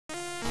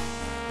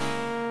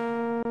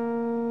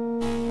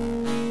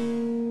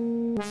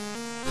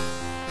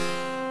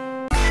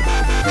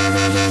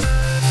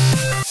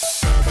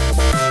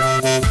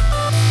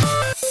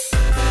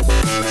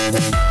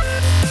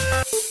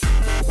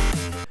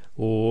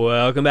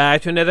Welcome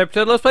back to another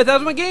episode of Let's Play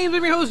 1001 Games.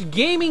 I'm your host,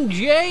 Gaming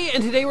Jay,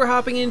 and today we're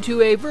hopping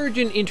into a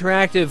Virgin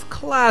Interactive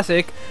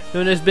classic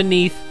known as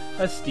Beneath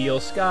a Steel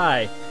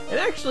Sky. And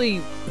actually,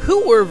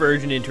 who were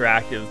Virgin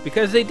Interactive?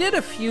 Because they did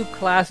a few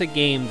classic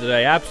games that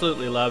I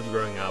absolutely loved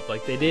growing up.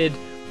 Like they did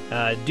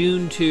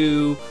Dune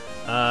 2,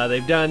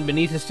 they've done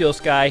Beneath a Steel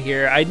Sky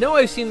here. I know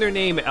I've seen their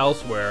name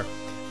elsewhere.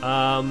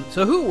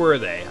 So who were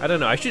they? I don't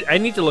know. I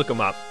need to look them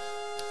up.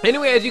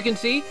 Anyway, as you can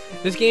see,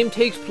 this game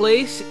takes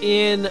place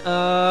in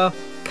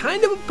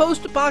kind of a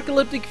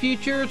post-apocalyptic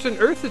future. It's an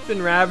Earth that's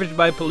been ravaged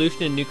by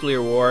pollution and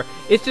nuclear war.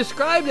 It's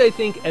described, I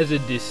think, as a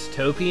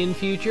dystopian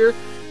future,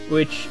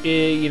 which,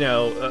 you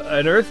know,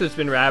 an Earth that's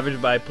been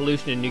ravaged by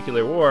pollution and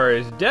nuclear war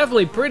is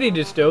definitely pretty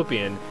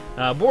dystopian.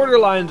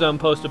 Borderlines on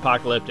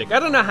post-apocalyptic. I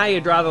don't know how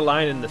you draw the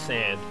line in the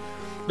sand.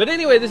 But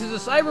anyway, this is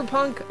a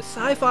cyberpunk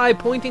sci-fi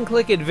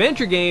point-and-click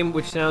adventure game,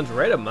 which sounds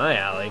right up my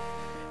alley.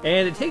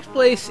 And it takes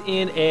place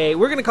in a,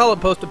 we're going to call it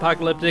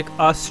post-apocalyptic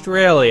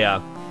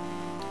Australia.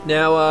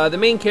 Now, the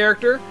main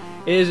character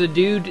is a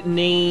dude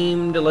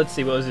named, let's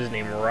see, what was his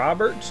name?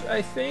 Robert,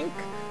 I think?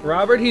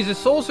 Robert, he's a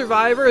sole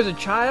survivor as a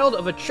child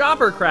of a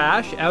chopper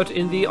crash out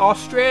in the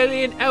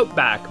Australian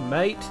outback,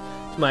 mate.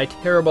 It's my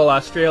terrible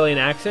Australian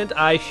accent.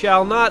 I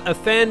shall not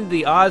offend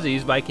the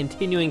Aussies by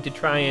continuing to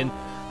try and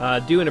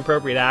do an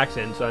appropriate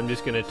accent, so I'm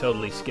just going to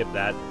totally skip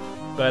that.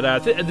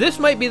 But this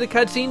might be the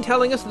cutscene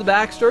telling us the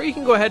backstory. You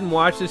can go ahead and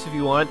watch this if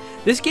you want.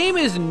 This game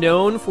is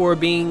known for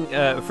being,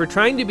 for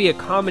trying to be a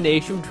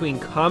combination between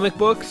comic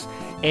books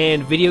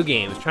and video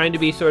games, trying to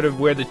be sort of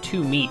where the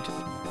two meet.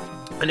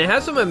 And it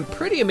has some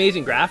pretty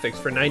amazing graphics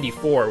for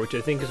 '94, which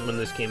I think is when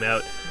this came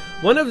out.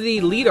 One of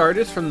the lead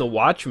artists from The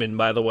Watchmen,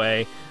 by the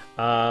way,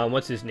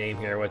 what's his name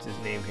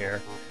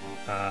here?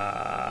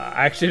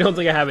 I actually don't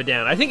think I have it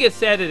down. I think it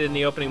said it in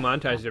the opening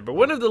montage there, but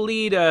one of the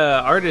lead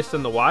artists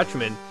on The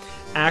Watchmen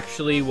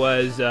actually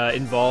was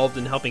involved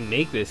in helping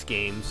make this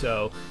game,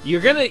 so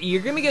you're gonna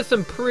get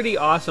some pretty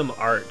awesome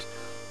art.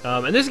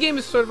 And this game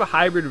is sort of a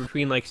hybrid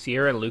between like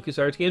Sierra and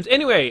LucasArts games.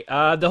 Anyway,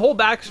 the whole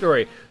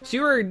backstory. So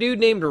you were a dude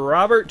named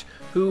Robert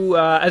who,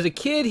 as a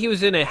kid, he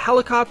was in a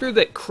helicopter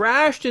that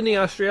crashed in the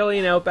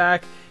Australian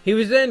outback. He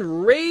was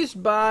then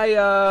raised by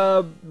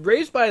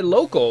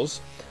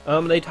locals.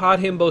 They taught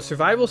him both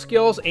survival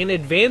skills and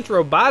advanced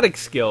robotic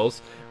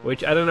skills,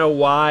 which I don't know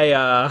why.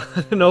 I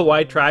don't know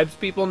why tribes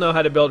people know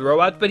how to build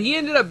robots, but he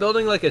ended up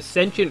building like a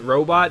sentient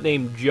robot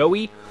named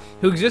Joey,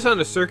 who exists on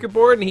a circuit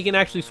board, and he can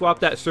actually swap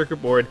that circuit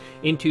board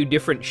into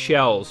different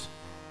shells,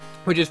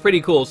 which is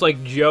pretty cool. It's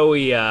like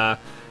Joey.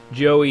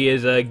 Joey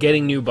is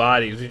getting new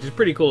bodies, which is a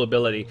pretty cool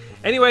ability.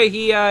 Anyway,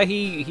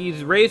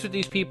 he's raised with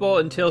these people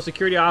until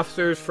security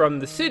officers from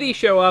the city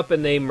show up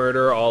and they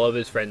murder all of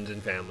his friends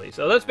and family.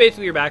 So that's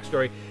basically your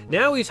backstory.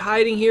 Now he's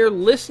hiding here,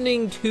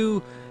 listening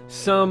to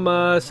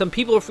some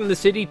people from the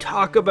city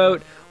talk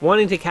about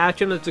wanting to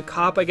catch him. It's a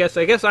cop, I guess.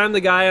 I guess I'm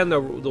the guy on the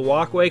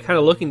walkway, kind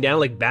of looking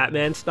down like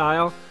Batman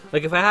style.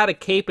 Like if I had a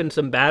cape and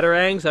some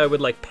batarangs, I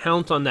would like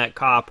pounce on that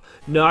cop,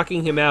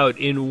 knocking him out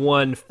in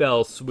one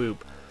fell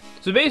swoop.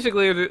 So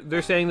basically,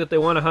 they're saying that they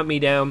want to hunt me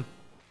down.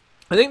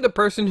 I think the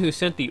person who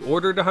sent the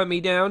order to hunt me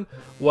down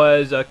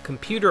was a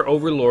computer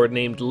overlord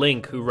named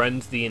Link, who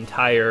runs the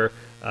entire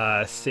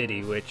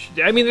city, which,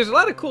 I mean, there's a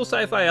lot of cool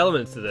sci-fi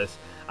elements to this.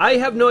 I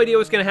have no idea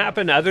what's going to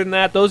happen other than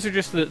that. Those are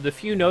just the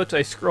few notes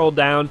I scrawled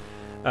down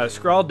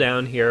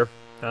here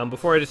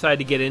before I decided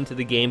to get into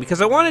the game,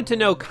 because I wanted to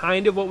know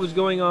kind of what was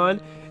going on.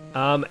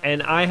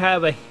 And I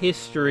have a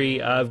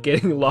history of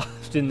getting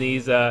lost in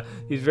these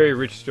very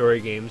rich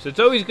story games. So it's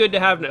always good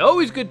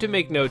to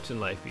make notes in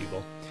life,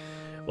 people.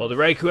 Well, to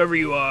Reich, whoever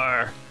you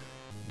are,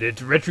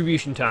 it's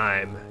retribution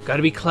time. Got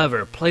to be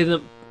clever. Play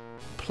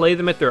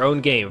them at their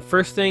own game.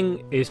 First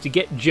thing is to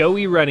get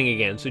Joey running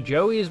again. So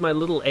Joey is my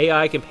little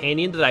AI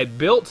companion that I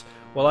built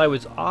while I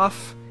was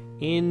off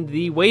in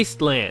the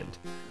wasteland.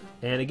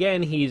 And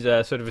again, he's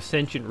sort of a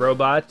sentient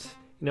robot.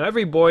 You know,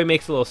 every boy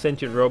makes a little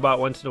sentient robot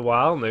once in a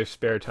while in their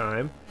spare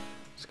time.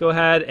 Let's go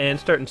ahead and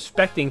start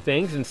inspecting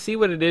things and see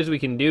what it is we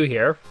can do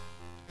here.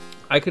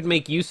 I could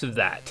make use of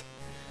that.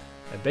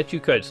 I bet you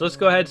could. So let's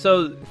go ahead.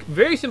 So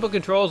very simple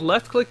controls.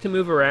 Left click to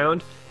move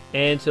around,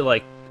 and to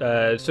like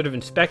sort of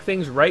inspect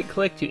things. Right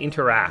click to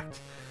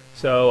interact.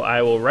 So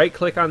I will right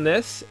click on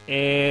this,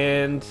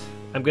 and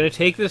I'm going to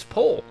take this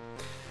pole.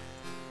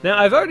 Now,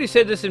 I've already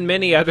said this in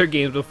many other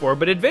games before,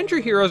 but adventure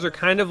heroes are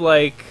kind of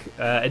like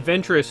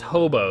adventurous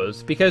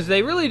hobos, because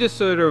they really just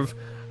sort of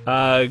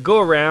go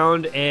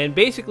around and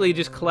basically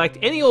just collect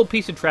any old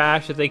piece of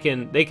trash that they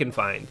can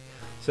find.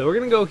 So we're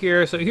gonna go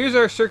here. So here's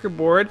our circuit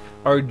board,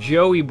 our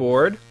Joey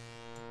board,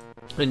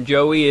 and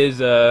Joey is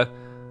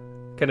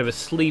kind of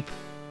asleep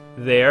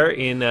there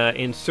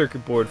in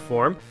circuit board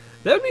form.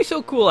 That would be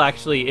so cool,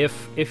 actually,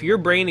 if your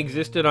brain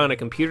existed on a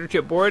computer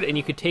chip board and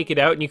you could take it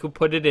out and you could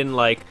put it in,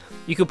 like,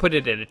 you could put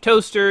it in a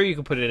toaster, you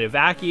could put it in a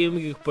vacuum,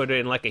 you could put it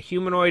in, like, a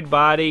humanoid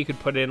body, you could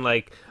put it in,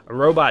 like, a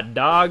robot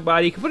dog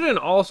body, you could put it in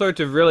all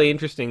sorts of really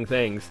interesting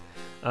things.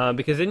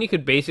 Because then you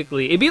could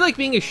basically, it'd be like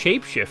being a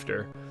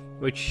shapeshifter,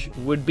 which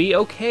would be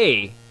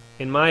okay,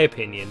 in my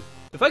opinion.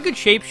 If I could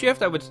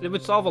shapeshift, it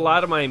would solve a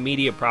lot of my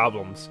immediate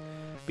problems.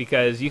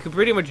 Because you could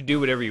pretty much do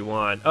whatever you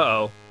want.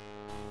 Uh-oh.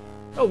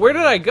 Oh, where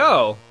did I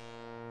go?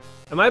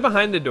 Am I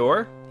behind the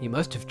door? He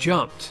must have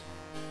jumped.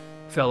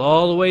 Fell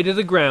all the way to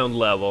the ground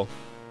level.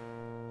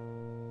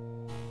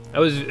 That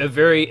was a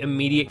very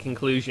immediate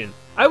conclusion.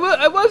 I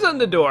was on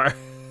the door.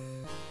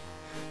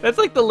 That's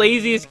like the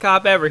laziest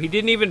cop ever. He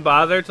didn't even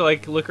bother to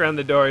like look around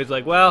the door. He's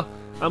like, well,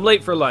 I'm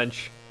late for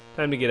lunch.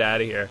 Time to get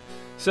out of here.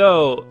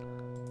 So,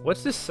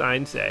 what's this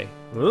sign say?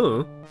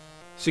 Ooh.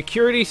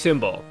 Security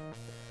symbol.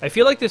 I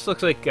feel like this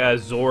looks like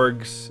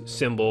Zorg's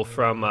symbol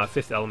from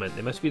Fifth Element.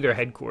 They must be their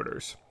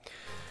headquarters.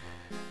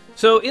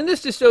 So in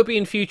this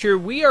dystopian future,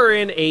 we are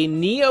in a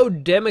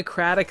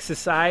neo-democratic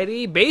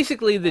society.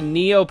 Basically, the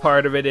neo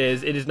part of it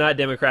is not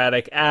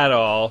democratic at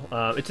all.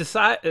 It's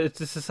a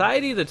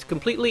society that's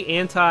completely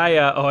anti.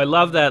 Oh, I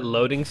love that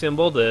loading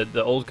symbol,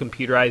 the old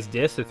computerized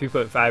disc, the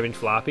 3.5-inch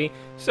floppy.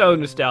 So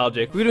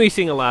nostalgic. We're going to be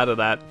seeing a lot of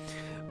that.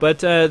 But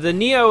the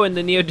neo and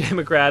the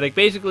neo-democratic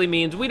basically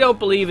means we don't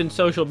believe in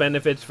social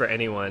benefits for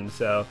anyone.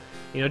 So,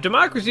 you know,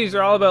 democracies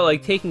are all about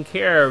like taking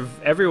care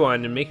of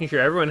everyone and making sure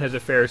everyone has a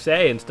fair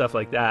say and stuff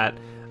like that.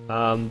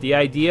 The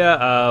idea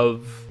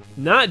of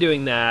not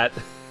doing that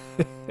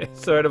is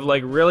sort of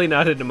like really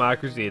not a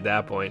democracy at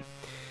that point.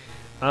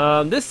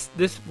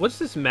 What's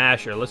this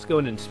masher? Let's go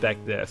and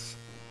inspect this.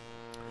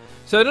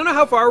 So I don't know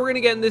how far we're gonna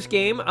get in this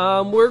game.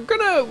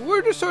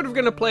 We're just sort of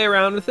gonna play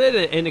around with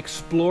it and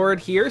explore it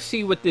here,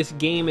 see what this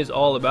game is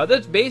all about.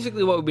 That's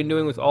basically what we've been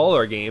doing with all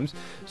our games.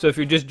 So if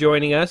you're just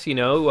joining us, you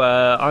know,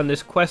 on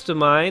this quest of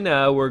mine,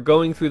 we're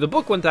going through the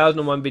book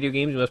 1001 video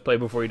games you must play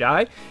before you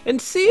die,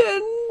 and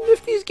seeing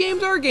if these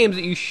games are games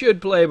that you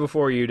should play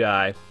before you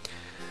die.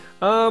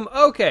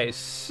 Okay,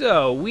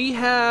 so we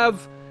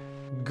have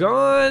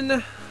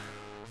gone.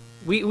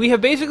 We have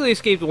basically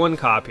escaped one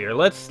cop here.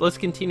 Let's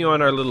continue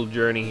on our little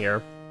journey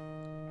here.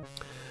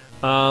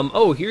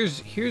 Oh,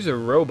 here's a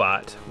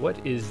robot.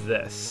 What is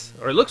this?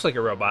 Or it looks like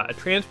a robot, a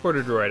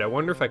transporter droid. I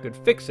wonder if I could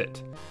fix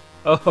it.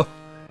 Oh,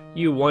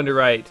 you wonder,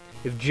 right?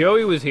 If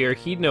Joey was here,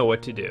 he'd know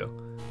what to do.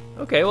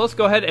 Okay, well, let's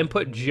go ahead and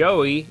put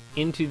Joey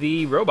into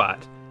the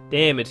robot.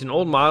 Damn, it's an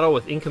old model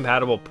with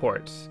incompatible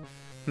ports.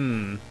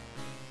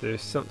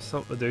 There's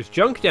there's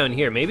junk down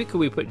here. Maybe could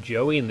we put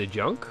Joey in the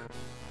junk?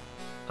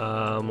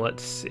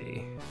 Let's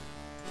see.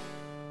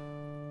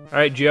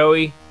 Alright,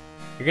 Joey.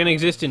 You're gonna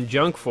exist in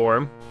junk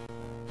form.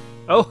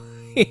 Oh,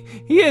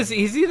 he's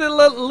a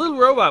little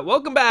robot.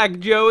 Welcome back,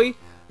 Joey.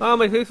 Oh,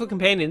 my faithful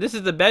companion. This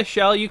is the best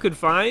shell you could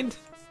find?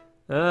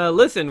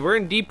 Listen, we're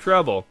in deep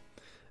trouble.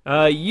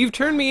 You've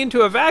turned me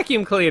into a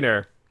vacuum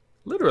cleaner.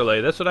 Literally,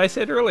 that's what I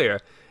said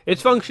earlier.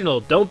 It's functional.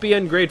 Don't be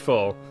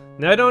ungrateful.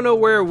 Now, I don't know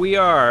where we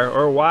are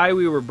or why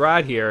we were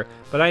brought here,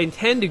 but I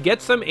intend to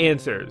get some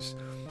answers.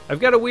 I've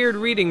got a weird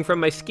reading from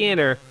my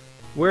scanner.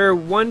 We're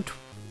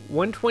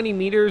 120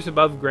 meters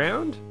above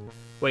ground?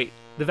 Wait,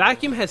 the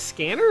vacuum has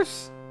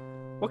scanners?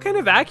 What kind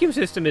of vacuum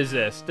system is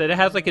this? That it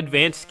has like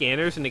advanced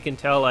scanners and it can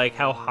tell like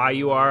how high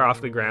you are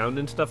off the ground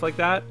and stuff like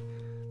that?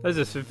 That's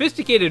a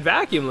sophisticated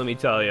vacuum, let me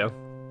tell you.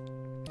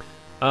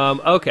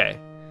 Okay.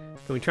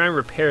 Can we try and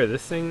repair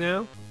this thing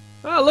now?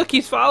 Oh, look,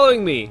 he's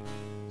following me.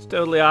 It's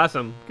totally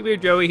awesome. Come here,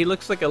 Joey. He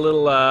looks like a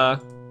little,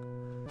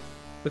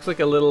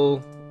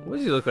 what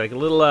does he look like? A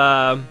little,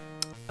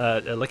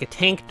 like a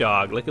tank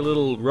dog, like a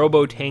little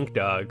robo-tank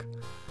dog.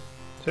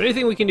 Is there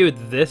anything we can do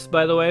with this,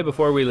 by the way,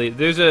 before we leave?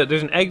 There's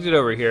an exit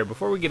over here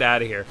before we get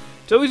out of here.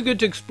 It's always good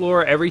to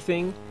explore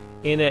everything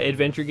in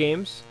adventure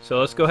games, so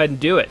let's go ahead and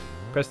do it.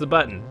 Press the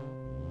button.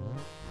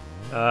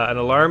 An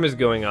alarm is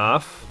going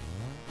off.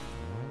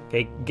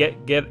 Okay,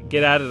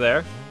 get out of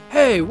there.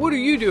 Hey, what are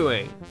you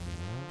doing?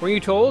 Were you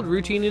told?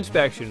 Routine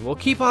inspection. Well,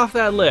 keep off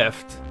that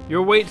lift.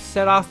 Your weight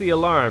set off the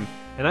alarm,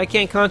 and I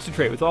can't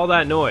concentrate with all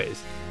that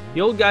noise.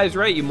 The old guy's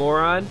right, you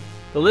moron.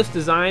 The lift's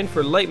designed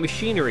for light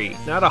machinery,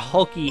 not a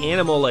hulky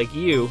animal like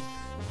you.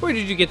 Where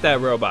did you get that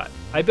robot?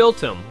 I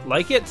built him.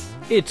 Like it?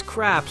 It's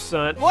crap,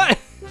 son. What?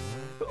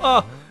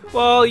 Oh,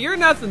 well, you're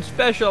nothing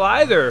special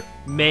either,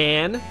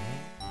 man.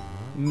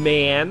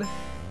 Man.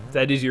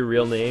 That is your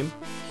real name.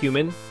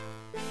 Human.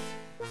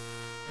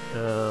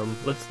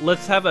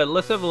 Let's have a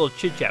little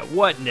chit chat.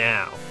 What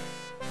now?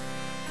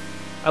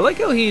 I like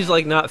how he's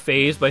like not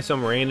fazed by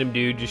some random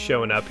dude just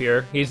showing up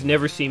here. He's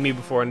never seen me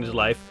before in his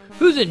life.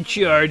 Who's in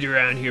charge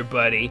around here,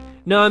 buddy?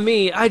 Not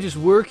me, I just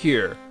work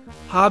here.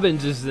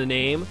 Hobbins is the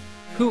name.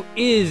 Who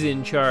is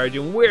in charge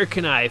and where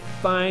can I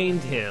find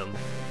him?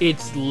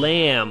 It's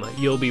Lamb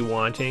you'll be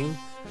wanting.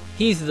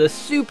 He's the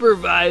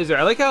supervisor.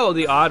 I like how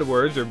the odd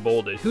words are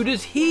bolded. Who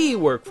does he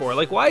work for?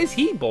 Like, why is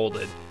he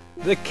bolded?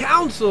 The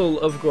council,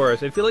 of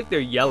course. I feel like they're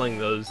yelling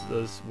those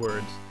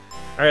words.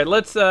 Alright,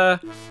 let's,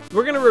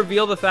 we're gonna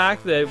reveal the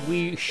fact that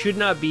we should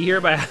not be here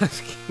by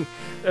asking.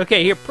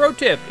 Okay, here, pro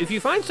tip. If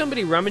you find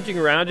somebody rummaging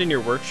around in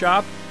your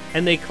workshop,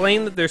 and they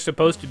claim that they're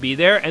supposed to be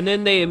there, and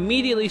then they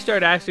immediately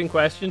start asking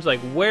questions like,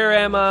 where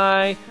am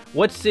I?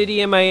 What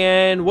city am I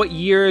in? What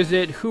year is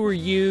it? Who are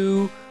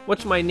you?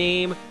 What's my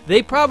name?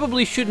 They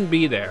probably shouldn't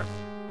be there.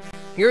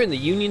 You're in the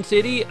Union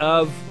City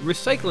of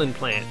Recycling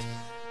Plant.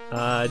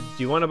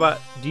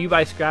 Do you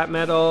buy scrap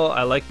metal?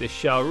 I like this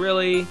shell,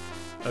 really?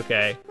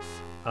 Okay.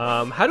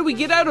 How do we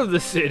get out of the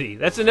city?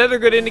 That's another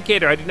good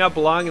indicator. I do not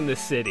belong in this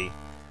city.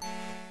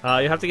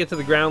 You have to get to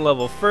the ground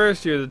level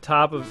first. You're at the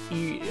top of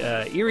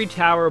Erie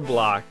Tower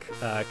block.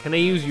 Can I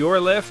use your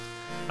lift?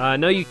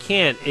 No, you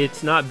can't.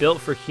 It's not built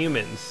for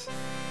humans.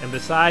 And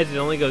besides, it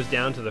only goes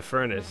down to the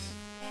furnace.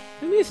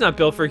 What do you mean it's not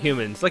built for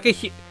humans? Like,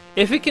 if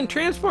it can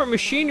transport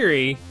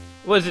machinery,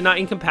 was it not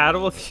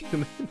incompatible with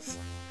humans?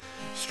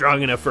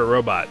 Strong enough for a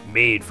robot,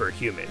 made for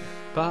human.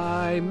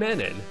 By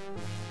Menon.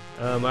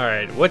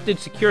 Alright, what did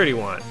security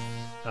want?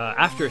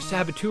 After a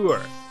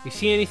saboteur. You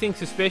see anything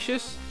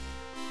suspicious?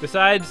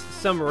 Besides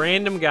some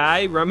random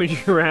guy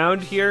rummaging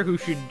around here who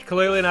should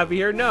clearly not be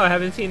here? No, I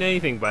haven't seen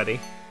anything, buddy.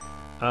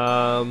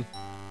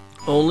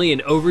 Only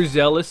an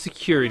overzealous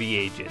security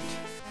agent.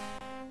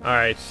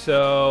 Alright,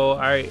 so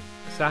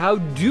how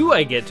do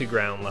I get to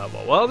ground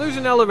level? Well, there's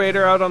an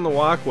elevator out on the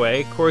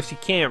walkway. Of course, you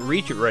can't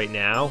reach it right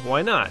now.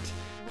 Why not?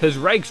 Because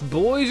Reich's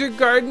boys are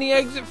guarding the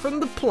exit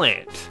from the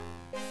plant.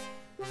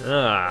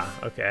 Ah,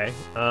 okay.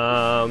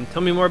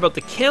 Tell me more about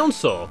the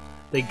council.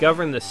 They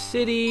govern the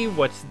city.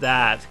 What's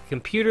that?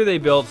 Computer they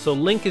built, so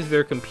Link is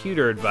their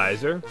computer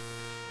advisor.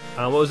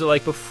 What was it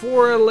like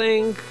before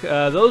Link?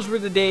 Those were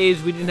the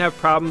days we didn't have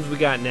problems we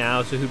got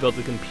now, so who built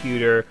the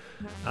computer?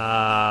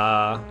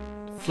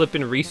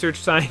 Flippin' research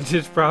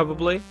scientists,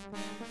 probably.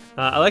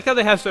 I like how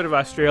they have sort of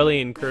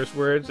Australian curse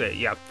words.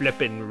 Yeah,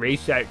 flippin'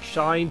 research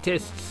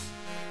scientists.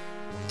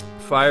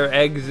 Fire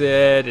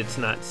exit, it's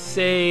not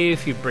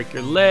safe, you break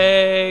your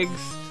legs.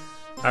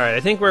 Alright, I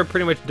think we're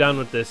pretty much done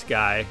with this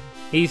guy.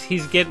 This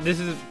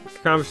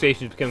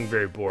conversation is becoming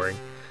very boring.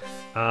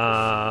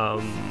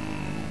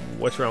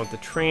 What's wrong with the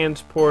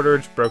transporter?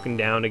 It's broken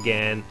down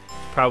again.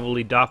 It's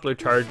probably Doppler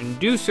charge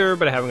inducer,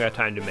 but I haven't got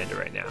time to mend it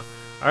right now.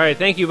 Alright,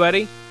 thank you,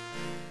 buddy.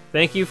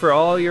 Thank you for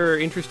all your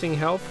interesting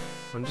help.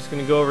 I'm just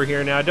gonna go over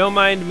here now. Don't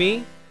mind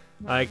me.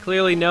 I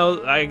clearly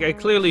know, I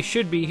clearly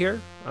should be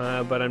here,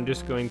 but I'm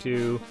just going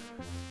to...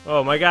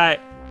 Oh, my guy,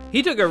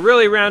 he took a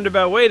really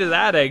roundabout way to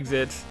that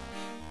exit.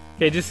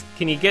 Okay,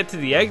 can you get to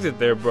the exit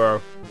there, bro?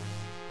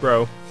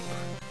 Bro.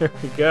 There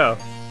we go.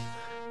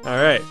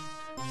 Alright,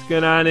 what's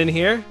going on in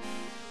here?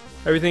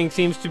 Everything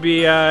seems to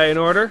be in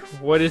order.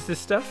 What is this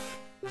stuff?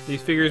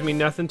 These figures mean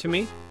nothing to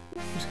me.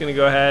 I'm just gonna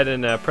go ahead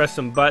and press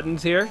some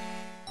buttons here.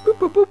 Boop,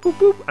 boop, boop, boop,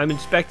 boop. I'm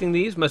inspecting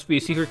these. Must be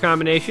a secret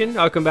combination.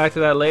 I'll come back to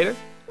that later.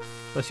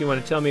 Unless you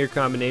want to tell me your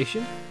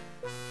combination.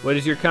 What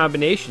is your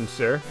combination,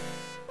 sir?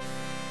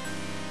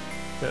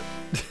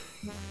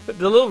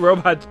 The little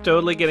robot's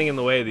totally getting in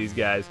the way of these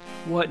guys.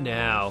 What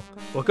now?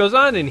 What goes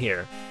on in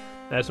here?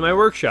 That's my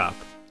workshop.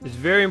 It's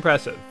very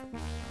impressive.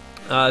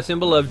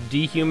 Symbol of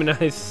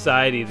dehumanized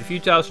society. The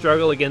futile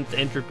struggle against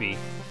entropy.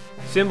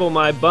 Symbol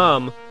my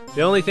bum.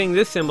 The only thing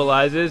this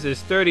symbolizes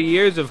is 30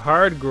 years of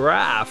hard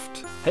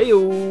graft.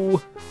 Hey-o!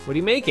 What are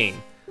you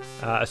making?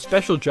 A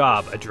special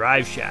job, a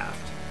drive shaft.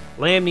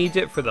 Lamb needs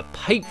it for the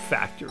pipe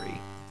factory.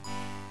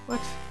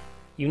 What?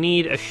 You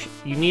need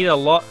a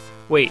lot.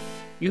 Wait,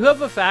 you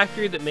have a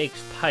factory that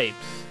makes pipes,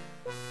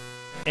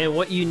 and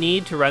what you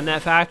need to run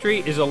that factory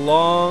is a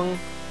long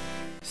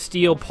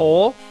steel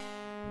pole.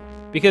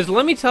 Because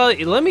let me tell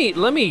you, let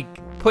me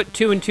put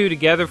two and two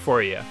together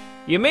for you.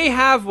 You may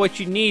have what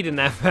you need in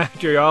that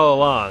factory all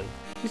along.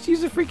 Just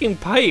use a freaking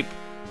pipe.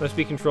 Must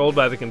be controlled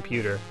by the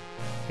computer.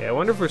 Okay, I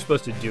wonder if we're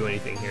supposed to do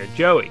anything here.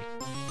 Joey,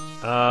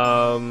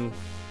 can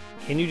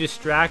you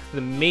distract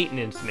the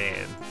maintenance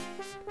man?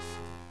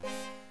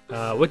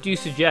 What do you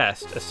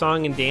suggest? A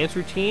song and dance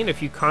routine? A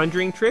few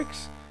conjuring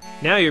tricks?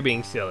 Now you're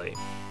being silly.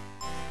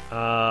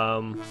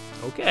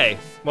 Okay.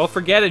 Well,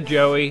 forget it,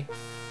 Joey.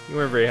 You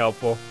weren't very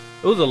helpful.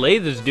 Oh, the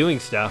lathe is doing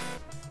stuff.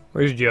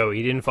 Where's Joey?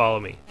 He didn't follow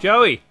me.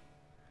 Joey!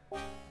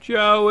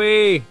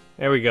 Joey!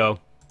 There we go.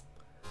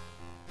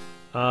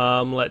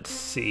 Let's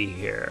see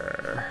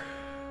here.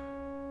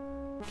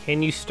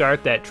 Can you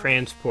start that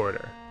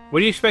transporter? What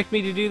do you expect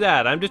me to do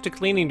that? I'm just a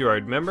cleaning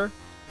droid, remember?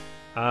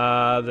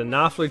 The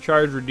Knopfler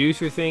charge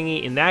reducer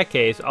thingy. In that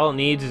case, all it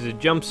needs is a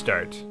jump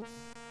start.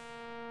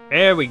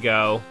 There we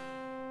go.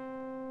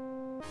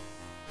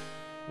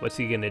 What's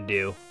he gonna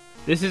do?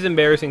 This is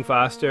embarrassing,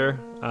 Foster.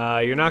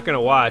 You're not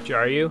gonna watch,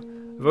 are you?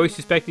 I've always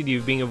suspected you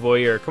of being a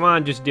voyeur. Come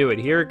on, just do it.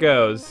 Here it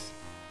goes.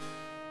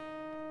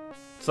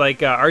 It's like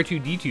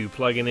R2-D2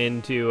 plugging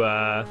into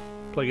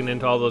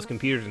all those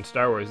computers in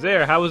Star Wars.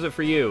 There, how was it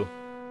for you?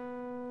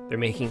 They're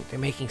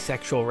making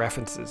sexual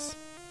references.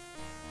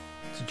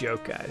 It's a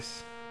joke,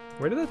 guys.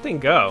 Where did that thing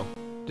go?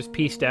 Just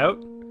pieced out?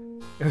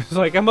 It was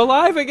like, I'm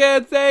alive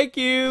again, thank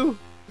you!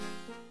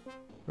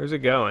 Where's it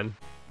going?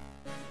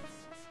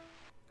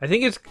 I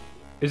think it's...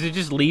 Is it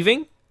just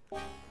leaving?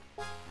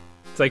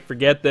 It's like,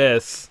 forget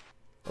this.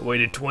 I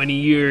waited 20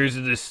 years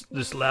of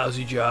this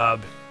lousy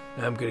job.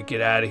 Now I'm gonna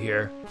get out of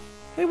here.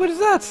 Hey, what is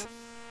that?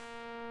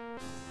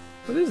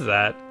 What is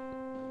that?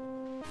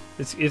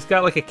 It's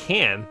got like a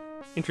can.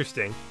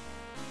 Interesting.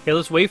 Okay,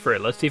 let's wait for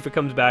it. Let's see if it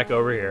comes back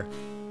over here.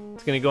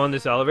 It's gonna go on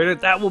this elevator.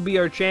 That will be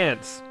our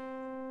chance.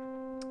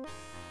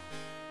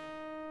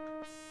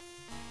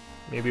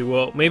 Maybe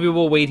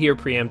we'll wait here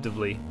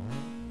preemptively.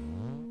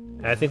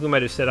 I think we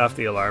might have set off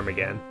the alarm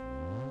again.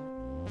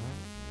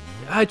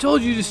 I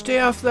told you to stay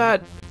off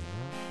that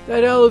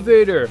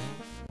elevator.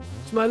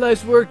 It's my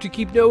life's work to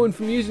keep no one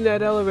from using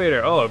that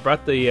elevator. Oh, I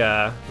brought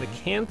the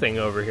can thing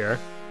over here.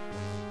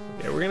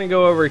 Okay, we're gonna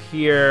go over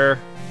here.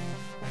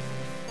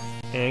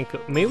 And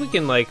maybe we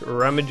can, like,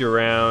 rummage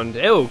around.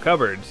 Oh,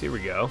 cupboards. Here we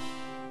go.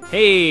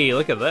 Hey,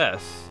 look at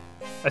this.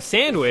 A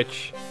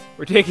sandwich.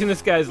 We're taking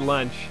this guy's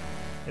lunch.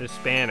 And a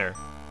spanner.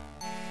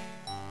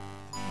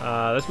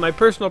 That's my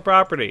personal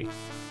property.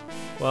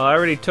 Well, I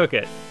already took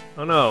it.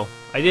 Oh, no.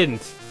 I didn't.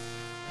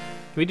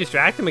 Can we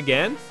distract him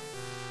again?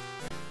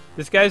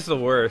 This guy's the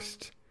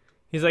worst.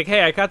 He's like,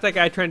 hey, I caught that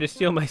guy trying to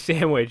steal my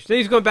sandwich. Then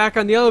he's going back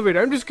on the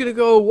elevator. I'm just gonna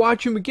go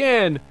watch him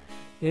again.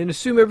 And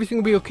assume everything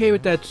will be okay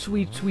with that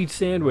sweet, sweet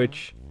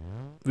sandwich.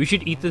 We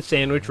should eat the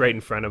sandwich right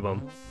in front of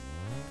him.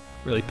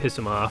 Really piss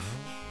him off.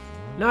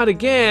 Not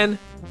again.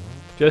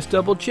 Just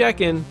double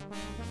checking.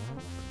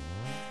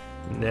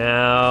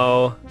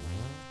 Now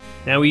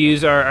we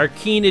use our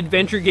keen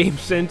adventure game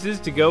senses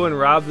to go and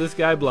rob this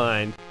guy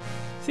blind.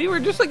 See, we're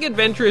just like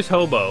adventurous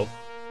hobo.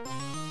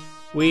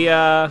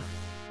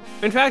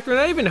 In fact, we're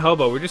not even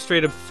hobo, we're just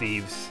straight up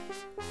thieves.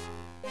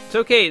 It's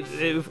okay,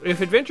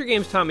 if adventure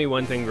games taught me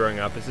one thing growing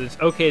up, is it's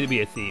okay to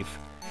be a thief.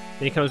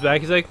 Then he comes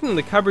back, he's like,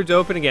 the cupboard's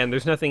open again,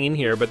 there's nothing in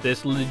here, but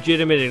this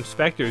legitimate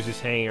inspector's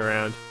just hanging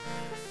around.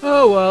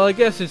 Oh, well, I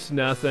guess it's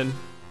nothing.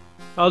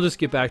 I'll just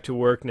get back to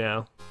work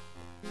now.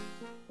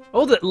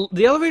 Oh,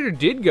 the elevator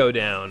did go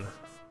down.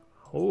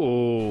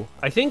 Oh,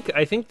 I think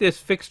this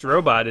fixed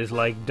robot is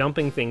like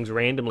dumping things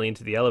randomly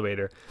into the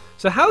elevator.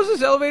 So how is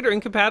this elevator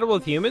incompatible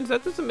with humans?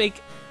 That doesn't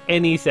make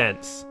any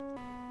sense.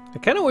 I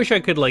kind of wish I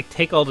could like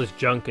take all this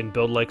junk and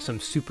build like some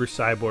super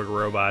cyborg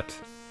robot.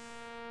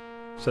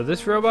 So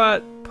this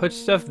robot puts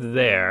stuff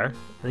there,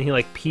 and he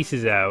like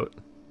pieces out.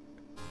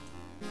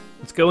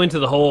 Let's go into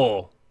the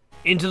hole.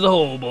 Into the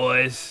hole,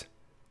 boys.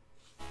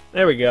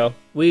 There we go.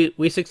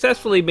 We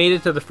successfully made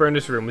it to the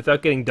furnace room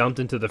without getting dumped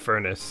into the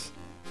furnace.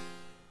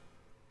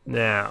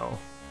 Now.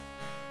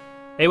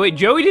 Hey, wait,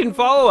 Joey didn't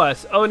follow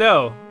us. Oh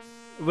no.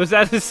 Was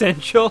that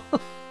essential?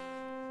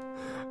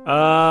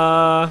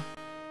 Alright,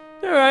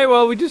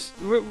 well,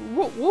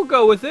 we'll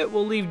go with it.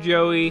 We'll leave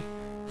Joey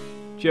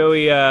to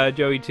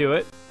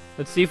it.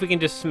 Let's see if we can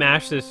just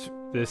smash this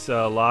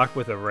lock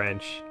with a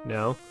wrench.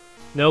 No?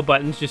 No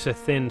buttons, just a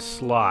thin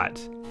slot.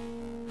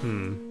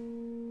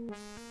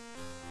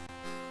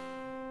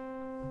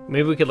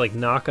 Maybe we could like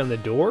knock on the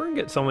door and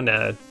get someone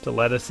to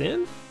let us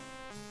in?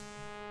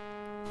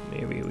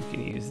 Maybe we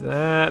can use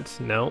that.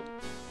 No.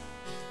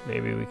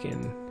 Maybe we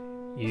can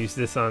use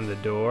this on the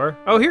door.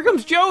 Oh, here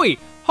comes Joey!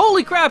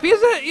 Holy crap, he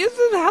has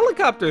a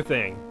helicopter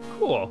thing.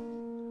 Cool.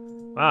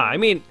 Wow, I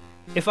mean,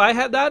 if I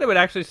had that, it would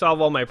actually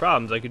solve all my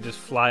problems. I could just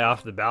fly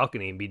off the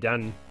balcony and be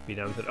done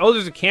with it. Oh,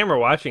 there's a camera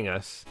watching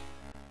us.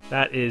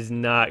 That is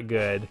not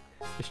good.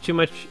 It's too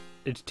much,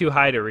 it's too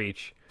high to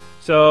reach.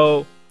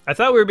 So, I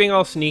thought we were being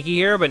all sneaky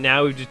here, but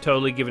now we've just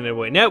totally given it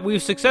away. Now,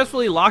 we've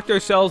successfully locked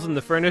ourselves in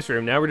the furnace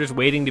room. Now we're just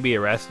waiting to be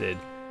arrested.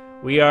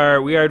 We are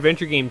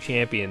adventure game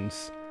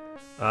champions.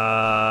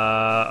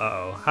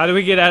 Uh-oh. How do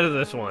we get out of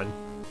this one?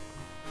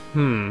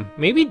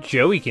 Maybe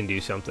Joey can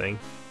do something.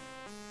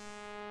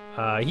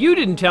 You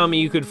didn't tell me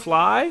you could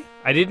fly.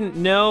 I didn't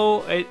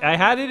know. I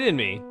had it in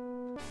me.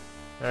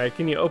 Alright,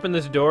 can you open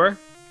this door?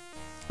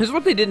 This is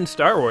what they did in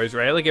Star Wars,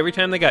 right? Like, every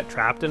time they got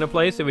trapped in a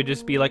place, it would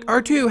just be like,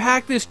 R2,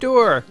 hack this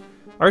door!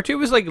 R2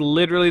 was, like,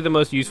 literally the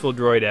most useful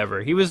droid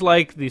ever. He was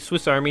like the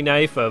Swiss Army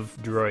knife of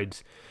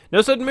droids.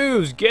 No sudden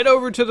moves! Get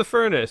over to the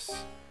furnace!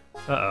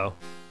 Uh-oh.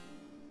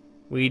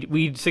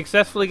 We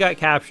successfully got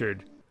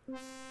captured.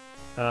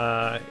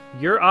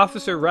 You're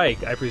Officer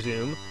Reich, I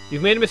presume.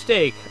 You've made a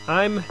mistake.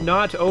 I'm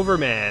not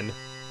Overman.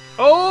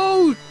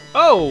 Oh!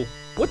 Oh!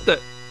 What the...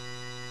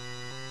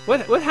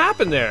 What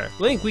happened there?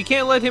 Link, we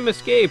can't let him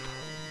escape.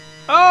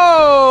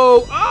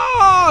 Oh!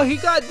 Oh! He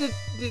got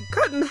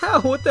cut in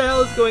half. What the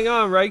hell is going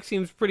on? Reich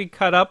seems pretty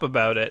cut up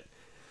about it.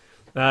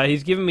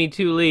 He's given me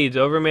 2 leads,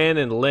 Overman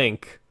and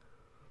Link.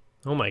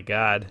 Oh my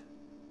god.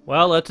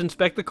 Well, let's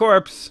inspect the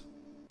corpse.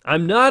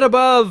 I'm not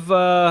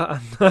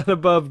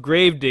above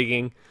grave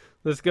digging.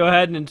 Let's go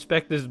ahead and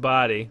inspect this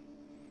body.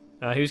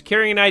 He was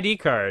carrying an ID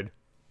card.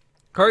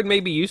 Card may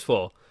be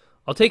useful.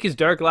 I'll take his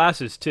dark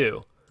glasses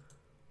too.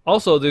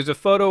 Also, there's a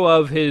photo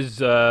of his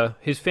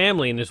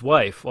family and his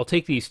wife. I'll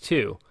take these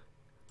too.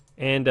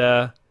 And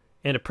a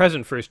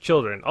present for his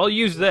children. I'll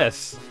use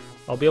this.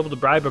 I'll be able to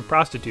bribe a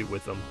prostitute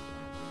with them.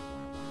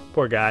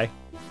 Poor guy.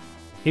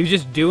 He was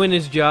just doing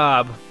his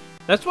job.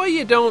 That's why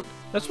you don't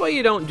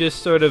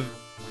just sort of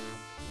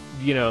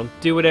you know,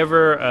 do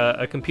whatever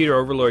a computer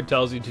overlord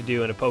tells you to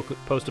do in a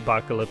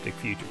post-apocalyptic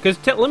future. Because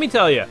let me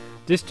tell you,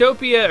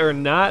 dystopia or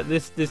not,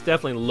 this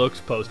definitely looks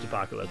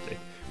post-apocalyptic.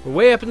 We're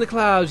way up in the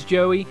clouds,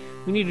 Joey.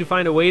 We need to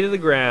find a way to the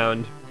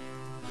ground.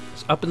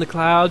 It's up in the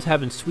clouds,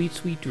 having sweet,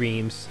 sweet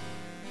dreams.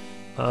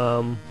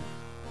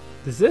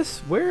 Does this,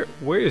 where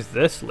does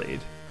this lead?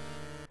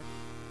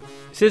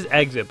 It says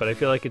exit, but I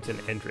feel like it's an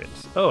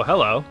entrance. Oh,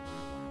 hello.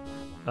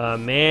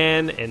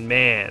 Man and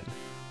man.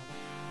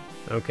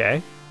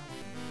 Okay.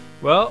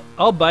 Well,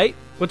 I'll bite.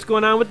 What's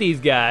going on with these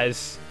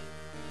guys?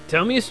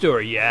 Tell me a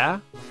story, yeah?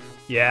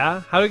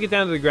 Yeah? How do I get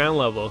down to the ground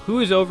level? Who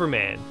is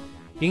Overman?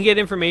 You can get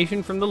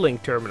information from the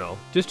link terminal.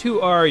 Just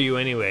who are you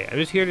anyway? I'm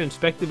just here to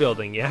inspect the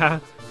building, yeah?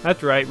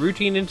 That's right,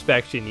 routine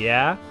inspection,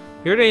 yeah?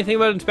 You heard anything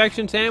about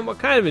inspection, Sam? What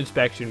kind of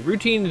inspection?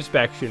 Routine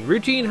inspection.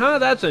 Routine, huh?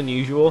 That's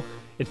unusual.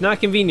 It's not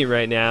convenient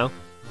right now.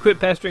 Quit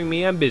pestering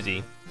me, I'm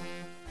busy.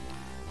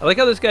 I like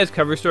how this guy's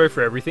cover story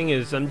for everything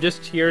is, I'm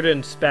just here to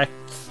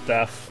inspect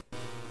stuff.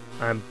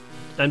 I'm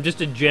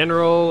just a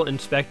general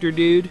inspector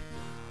dude.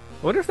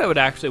 I wonder if that would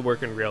actually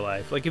work in real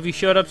life. Like if you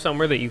showed up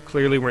somewhere that you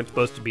clearly weren't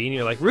supposed to be and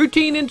you're like,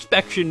 routine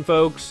inspection,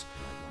 folks.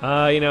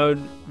 You know,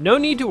 no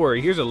need to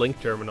worry. Here's a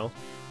link terminal.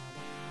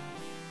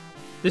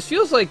 This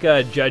feels like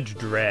Judge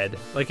Dredd.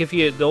 Like if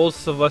you, the old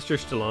Sylvester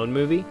Stallone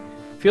movie.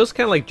 Feels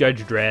kind of like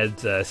Judge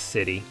Dredd's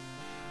city.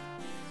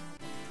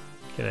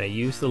 Can I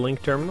use the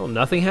link terminal?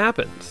 Nothing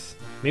happens.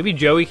 Maybe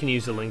Joey can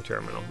use the link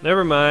terminal.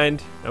 Never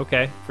mind.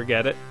 Okay,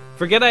 forget it.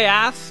 Forget I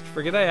asked.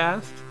 Forget I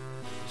asked.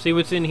 See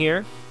what's in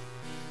here.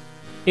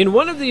 In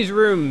one of these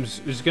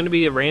rooms is going to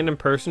be a random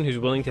person who's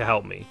willing to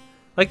help me.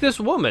 Like this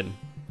woman.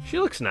 She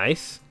looks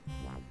nice.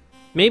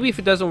 Maybe if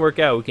it doesn't work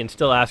out, we can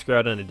still ask her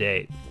out on a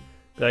date.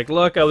 Be like,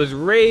 look, I was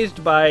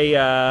raised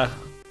by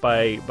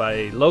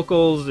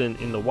locals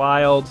in the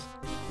wild.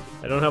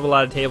 I don't have a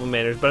lot of table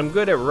manners, but I'm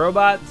good at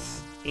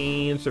robots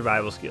and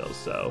survival skills,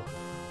 so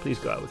please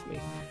go out with me.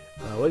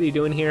 What are you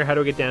doing here? How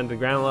do I get down to the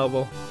ground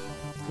level?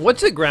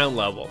 What's the ground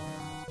level?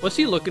 What's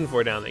he looking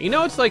for down there? You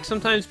know, it's like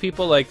sometimes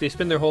people, like, they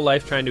spend their whole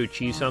life trying to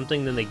achieve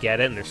something, then they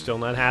get it, and they're still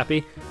not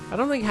happy. I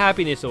don't think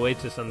happiness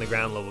awaits us on the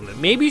ground level.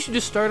 Maybe you should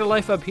just start a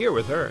life up here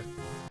with her.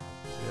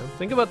 You know,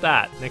 think about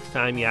that next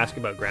time you ask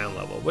about ground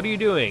level. What are you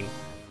doing?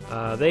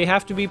 They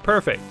have to be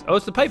perfect. Oh,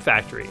 it's the pipe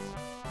factory.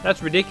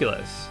 That's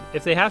ridiculous.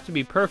 If they have to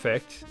be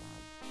perfect,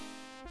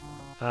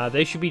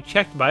 they should be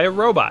checked by a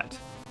robot.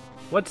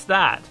 What's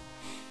that?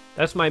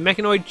 That's my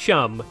mechanoid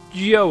chum,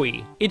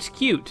 Joey. It's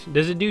cute.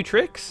 Does it do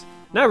tricks?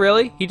 Not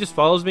really. He just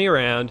follows me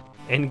around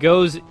and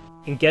goes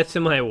and gets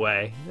in my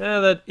way.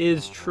 That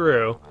is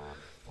true.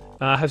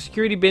 Have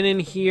security been in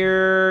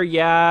here?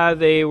 Yeah,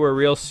 they were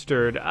real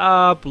stirred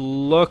up.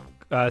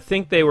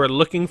 Think they were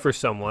looking for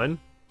someone.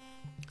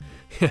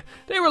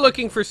 They were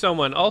looking for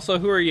someone. Also,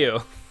 who are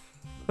you?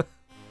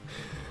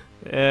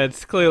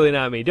 It's clearly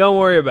not me. Don't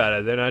worry about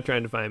it. They're not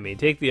trying to find me.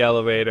 Take the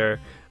elevator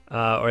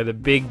or the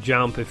big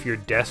jump if you're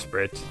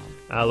desperate.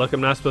 Look,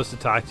 I'm not supposed to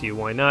talk to you.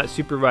 Why not?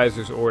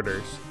 Supervisor's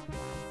orders.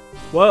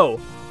 Whoa.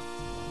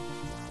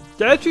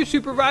 That's your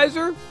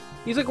supervisor?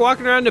 He's like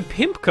walking around in a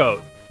pimp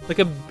coat.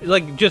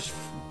 Like just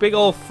big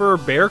old fur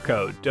bear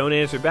coat. Don't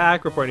answer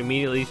back. Report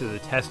immediately to the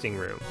testing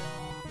room.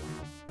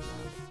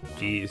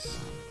 Jeez.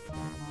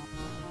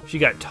 She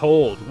got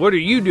told. What are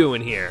you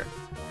doing here?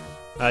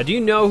 Do you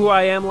know who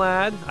I am,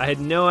 lad? I had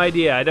no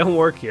idea. I don't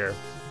work here.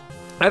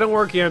 I don't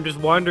work here. I'm just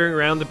wandering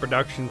around the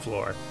production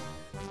floor.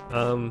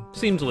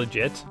 Seems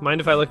legit.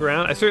 Mind if I look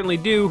around? I certainly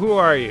do. Who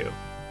are you?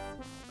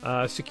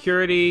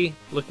 Security,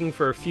 looking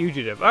for a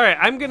fugitive. All right,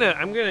 I'm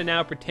gonna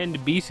now pretend to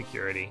be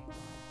security.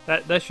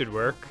 That should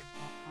work.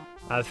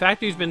 The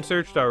factory's been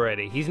searched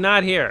already. He's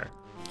not here.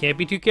 Can't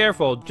be too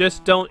careful.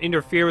 Just don't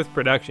interfere with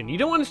production. You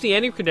don't want to see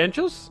any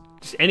credentials?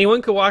 Just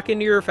anyone could walk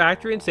into your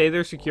factory and say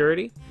they're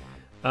security,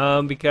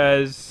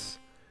 because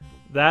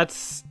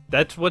that's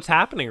what's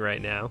happening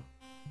right now.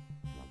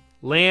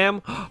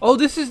 Lamb. Oh,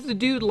 this is the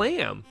dude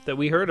Lamb that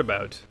we heard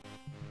about.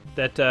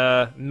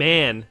 That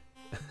man.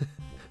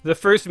 The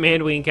first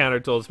man we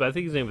encountered told us, but I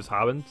think his name was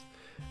Hobbins.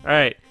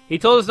 Alright, he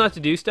told us not to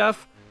do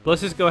stuff, but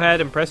let's just go ahead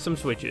and press some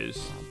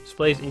switches.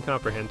 Display's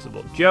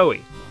incomprehensible.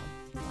 Joey.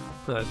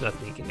 Oh, there's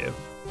nothing he can do.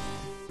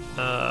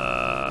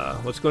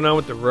 What's going on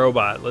with the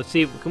robot? Let's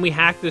see, can we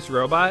hack this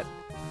robot?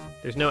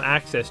 There's no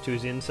access to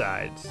his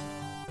insides.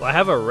 Well, I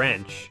have a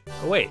wrench.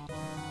 Oh wait,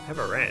 I have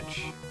a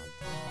wrench.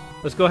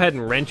 Let's go ahead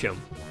and wrench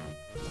him.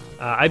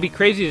 I'd be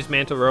crazy to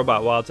dismantle a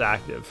robot while it's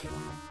active.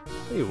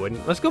 No, you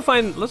wouldn't. Let's go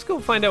find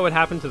out what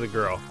happened to the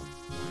girl.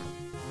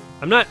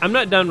 I'm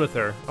not done with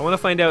her. I want to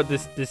find out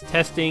this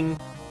testing.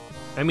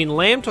 I mean,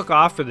 Lamb took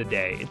off for the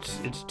day.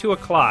 It's 2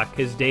 o'clock.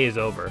 His day is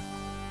over.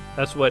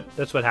 That's what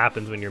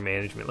happens when you're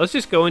management. Let's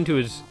just go into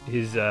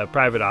his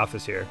private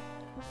office here.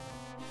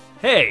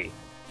 Hey,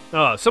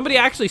 oh, somebody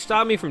actually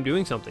stopped me from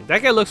doing something.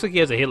 That guy looks like he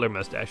has a Hitler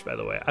mustache, by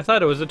the way. I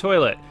thought it was a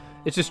toilet.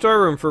 It's a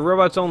storeroom for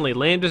robots only.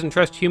 Lamb doesn't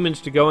trust humans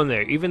to go in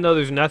there, even though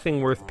there's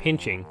nothing worth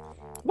pinching.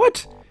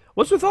 What?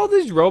 What's with all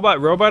these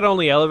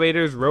robot-only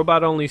elevators,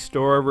 robot-only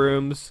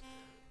storerooms?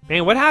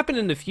 Man, what happened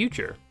in the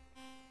future?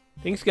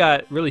 Things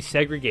got really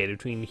segregated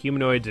between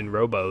humanoids and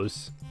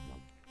robos.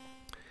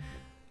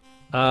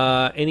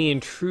 Any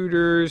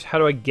intruders? How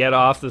do I get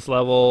off this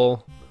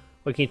level?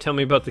 What can you tell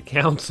me about the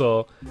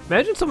council?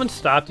 Imagine someone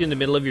stopped you in the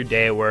middle of your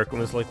day at work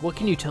and was like, what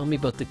can you tell me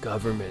about the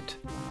government?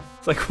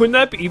 It's like, wouldn't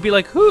that be, you'd be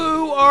like,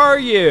 who are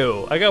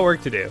you? I got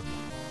work to do.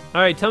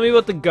 All right, tell me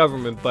about the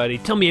government, buddy.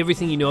 Tell me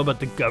everything you know about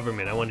the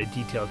government. I want a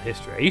detailed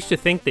history. I used to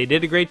think they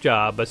did a great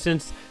job, but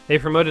since they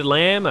promoted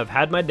Lamb, I've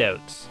had my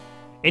doubts.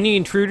 Any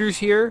intruders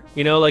here?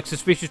 You know, like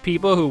suspicious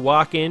people who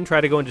walk in, try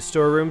to go into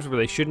storerooms where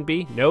they shouldn't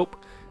be? Nope.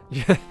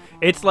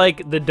 It's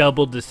like the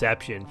double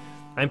deception.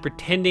 I'm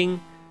pretending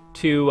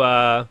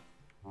to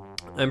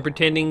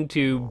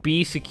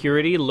be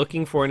security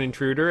looking for an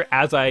intruder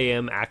as I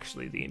am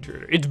actually the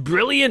intruder. It's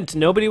brilliant!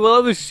 Nobody will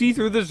ever see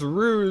through this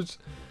ruse.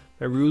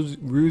 My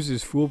ruse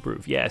is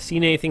foolproof. Yeah,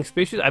 seen anything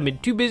suspicious? I've been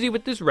too busy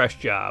with this rush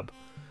job.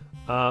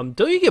 Don't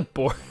you get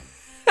bored?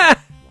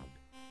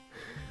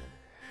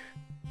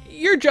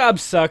 Your job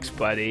sucks,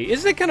 buddy.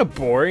 Isn't it kind of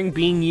boring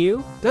being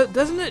you?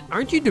 Doesn't it?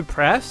 Aren't you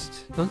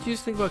depressed? Don't you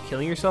just think about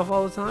killing yourself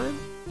all the time?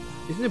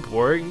 Isn't it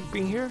boring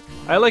being here?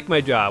 I like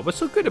my job. What's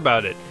so good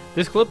about it?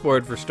 This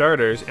clipboard for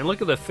starters, and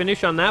look at the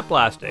finish on that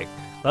plastic.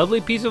 Lovely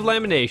piece of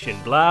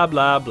lamination, blah,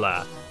 blah,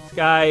 blah. This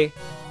guy,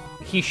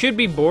 he should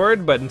be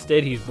bored, but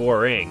instead he's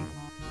boring.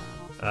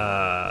 Do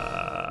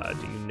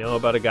you know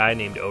about a guy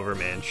named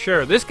Overman?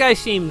 Sure, this guy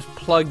seems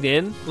plugged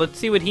in. Let's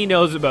see what he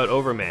knows about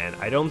Overman.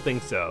 I don't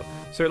think so.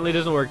 Certainly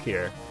doesn't work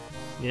here.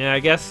 Yeah, I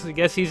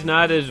guess he's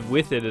not as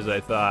with it as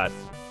I thought.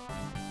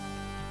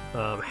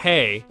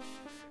 Hey,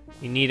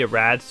 you need a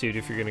rad suit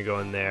if you're gonna go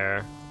in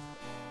there.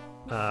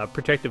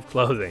 Protective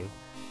clothing.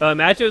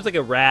 Imagine it was like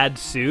a rad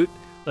suit.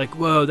 Like,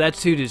 whoa, that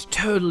suit is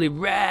totally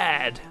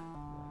rad.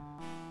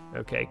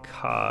 Okay,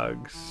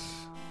 cogs.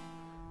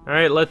 All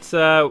right, let's.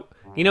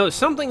 You know,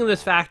 something in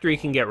this factory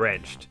can get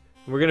wrenched.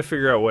 We're gonna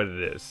figure out what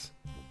it is.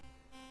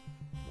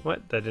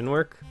 What? That didn't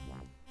work?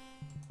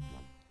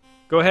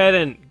 Go ahead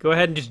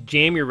and just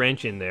jam your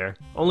wrench in there.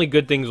 Only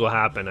good things will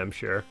happen, I'm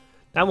sure.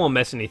 That won't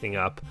mess anything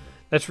up.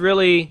 That's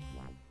really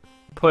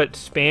put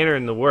spanner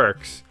in the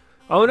works.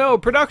 Oh no,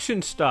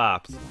 production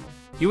stopped.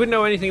 You wouldn't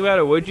know anything about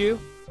it, would you?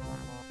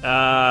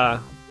 The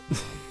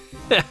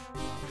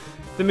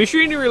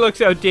machinery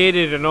looks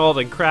outdated and old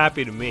and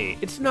crappy to me.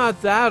 It's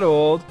not that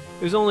old.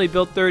 It was only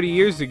built 30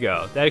 years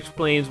ago. That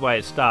explains why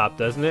it stopped,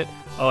 doesn't it?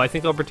 Oh, I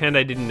think I'll pretend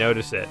I didn't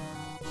notice it.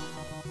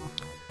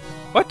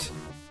 What?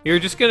 You're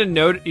just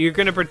gonna you're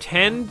gonna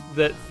pretend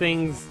that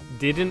things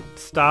didn't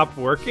stop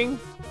working?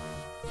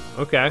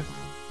 Okay.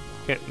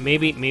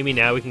 Maybe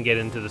now we can get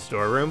into the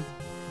storeroom.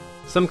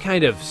 Some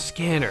kind of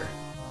scanner.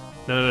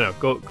 No.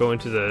 Go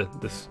into the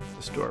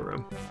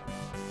storeroom.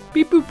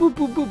 Beep boop boop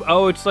boop boop.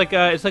 Oh, it's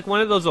like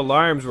one of those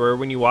alarms where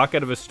when you walk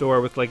out of a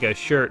store with like a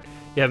shirt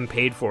you haven't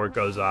paid for, it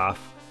goes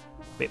off.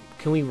 Wait,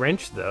 can we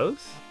wrench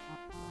those?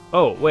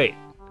 Oh, wait.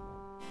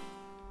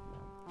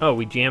 Oh,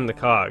 we jammed the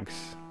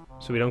cogs.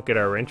 So we don't get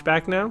our wrench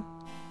back now?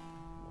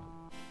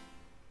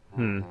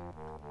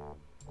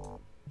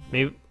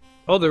 Maybe.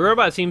 Oh, the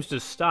robot seems to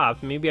have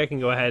stopped. Maybe I can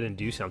go ahead and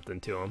do something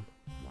to him.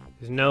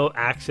 There's no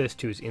access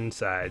to his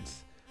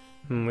insides.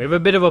 We have a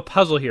bit of a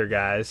puzzle here,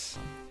 guys.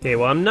 Okay,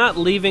 well, I'm not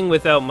leaving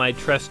without my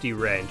trusty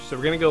wrench, so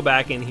we're gonna go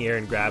back in here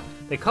and grab...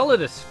 They call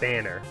it a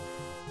spanner.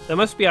 That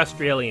must be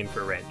Australian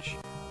for wrench.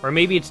 Or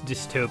maybe it's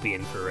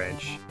dystopian for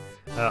wrench.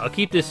 I'll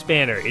keep this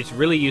spanner. It's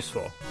really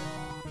useful.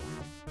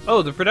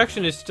 Oh, the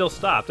production is still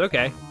stopped.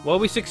 Okay. Well,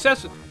 we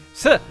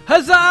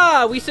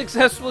Huzzah! We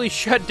successfully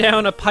shut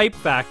down a pipe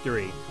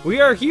factory.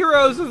 We are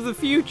heroes of the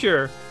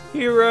future.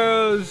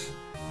 Heroes.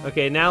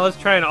 Okay, now let's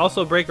try and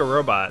also break a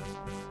robot.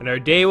 And our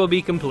day will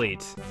be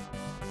complete.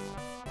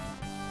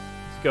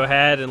 Let's go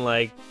ahead and,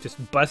 like,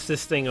 just bust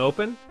this thing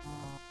open.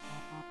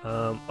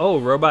 Oh,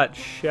 robot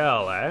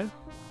shell, eh?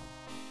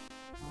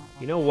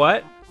 You know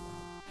what?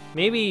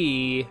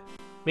 Maybe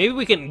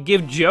we can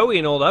give Joey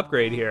an old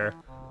upgrade here.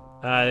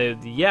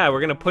 Yeah,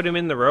 we're gonna put him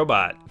in the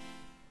robot.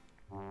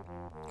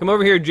 Come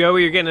over here,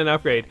 Joey, you're getting an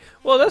upgrade.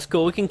 Well, that's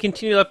cool, we can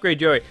continue to upgrade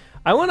Joey.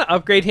 I want to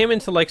upgrade him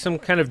into like some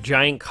kind of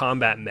giant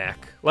combat mech.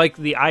 Like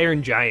the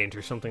Iron Giant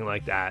or something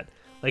like that.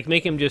 Like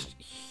make him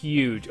just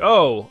huge.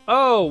 Oh,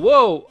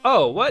 whoa,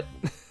 oh, what?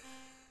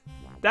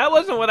 That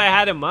wasn't what I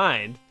had in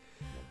mind.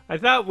 I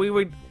thought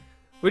we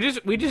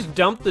just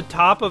dumped the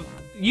top of...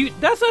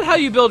 That's not how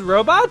you build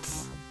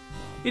robots!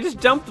 You just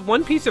dumped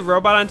one piece of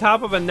robot on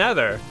top of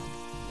another.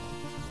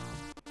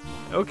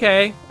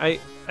 Okay, I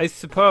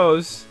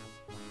suppose.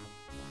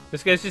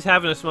 This guy's just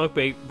having a smoke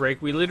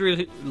break. We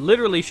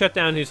literally shut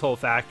down his whole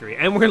factory.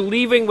 And we're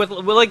leaving with...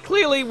 Well, like,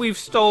 clearly we've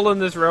stolen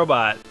this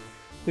robot.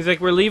 He's like,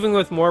 we're leaving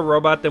with more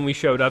robot than we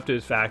showed up to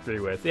his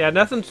factory with. Yeah,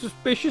 nothing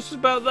suspicious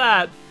about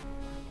that.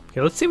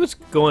 Okay, let's see what's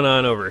going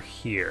on over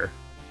here.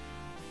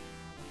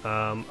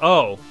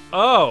 Oh.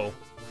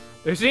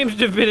 There seems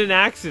to have been an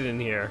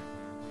accident here.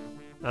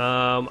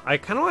 I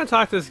kind of want to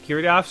talk to the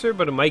security officer,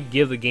 but it might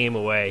give the game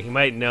away. He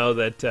might know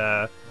that,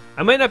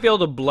 I might not be able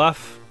to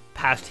bluff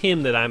past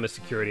him that I'm a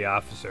security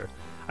officer.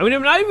 I mean,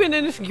 I'm not even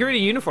in a security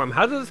uniform.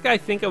 How does this guy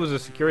think I was a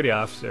security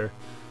officer?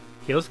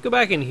 Okay, let's go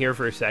back in here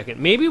for a second.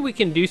 Maybe we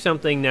can do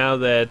something now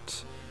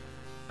that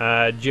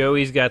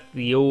Joey's got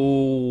the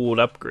old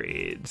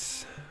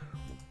upgrades.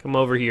 Come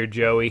over here,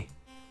 Joey.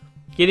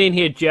 Get in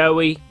here,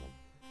 Joey.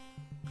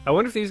 I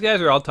wonder if these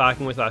guys are all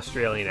talking with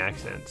Australian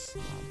accents.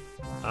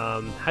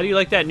 How do you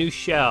like that new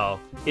shell?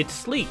 It's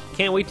sleek.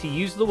 Can't wait to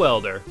use the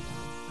welder.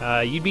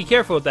 You'd be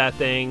careful with that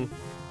thing.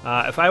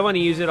 If I want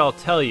to use it, I'll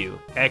tell you.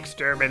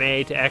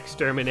 Exterminate,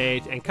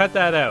 exterminate, and cut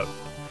that out.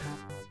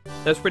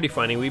 That's pretty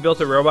funny. We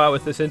built a robot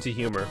with a sense of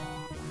humor.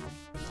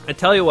 I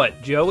tell you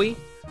what, Joey,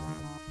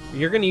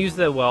 you're going to use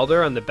the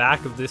welder on the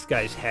back of this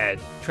guy's head.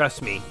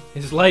 Trust me,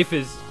 his life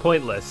is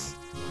pointless.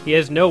 He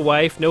has no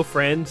wife, no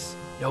friends.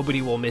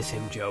 Nobody will miss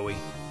him, Joey.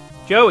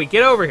 Joey,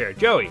 get over here.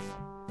 Joey,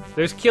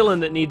 there's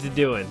killing that needs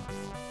doing.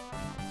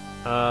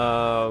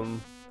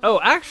 Oh,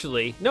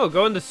 actually, no,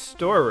 go in the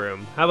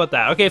storeroom. How about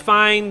that? Okay,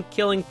 fine.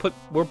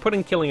 We're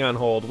putting killing on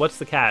hold. What's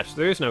the catch?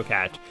 There is no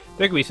catch.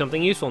 There could be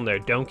something useful in there.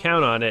 Don't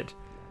count on it.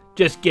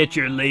 Just get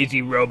your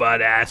lazy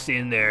robot ass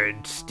in there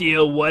and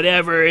steal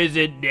whatever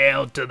isn't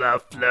nailed to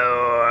the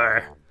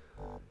floor.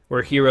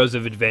 We're heroes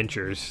of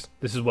adventures.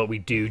 This is what we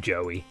do,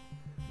 Joey.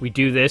 We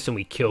do this and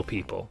we kill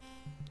people.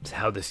 It's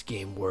how this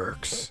game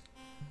works.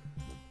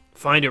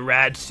 Find a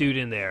rad suit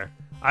in there.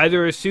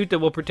 Either a suit that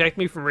will protect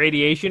me from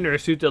radiation or a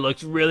suit that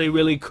looks really,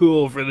 really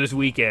cool for this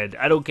weekend.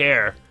 I don't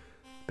care.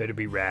 Better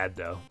be rad,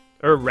 though.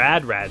 Or a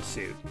rad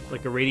suit.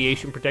 Like a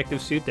radiation protective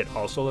suit that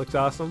also looks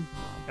awesome.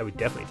 I would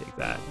definitely take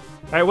that.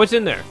 Alright, what's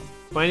in there?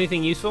 Find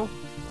anything useful?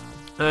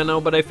 I don't know,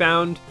 but I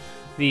found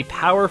the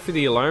power for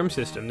the alarm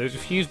system. There's a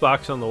fuse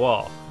box on the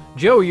wall.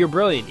 Joe, you're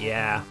brilliant.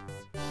 Yeah.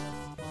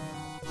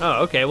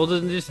 Oh, okay. Well,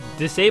 then just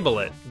disable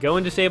it. Go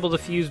and disable the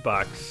fuse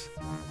box.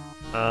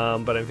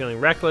 But I'm feeling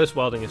reckless.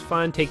 Welding is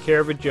fun. Take care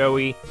of it,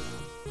 Joey.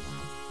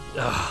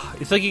 Ugh,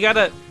 it's like you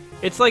gotta.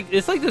 It's like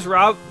this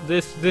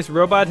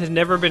robot has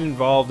never been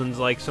involved in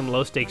like some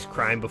low stakes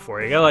crime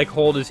before. You gotta like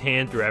hold his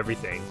hand through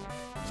everything.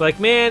 It's like,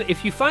 man,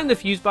 if you find the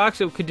fuse box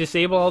that could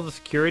disable all the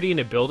security in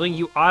a building,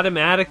 you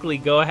automatically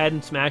go ahead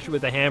and smash it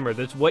with a hammer.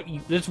 That's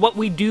what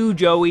we do,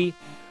 Joey.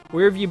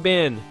 Where have you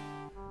been?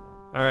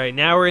 All right,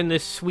 now we're in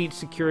this sweet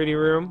security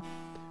room.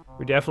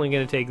 We're definitely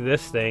gonna take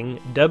this thing,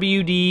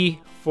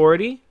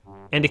 WD-40.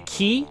 And a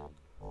key?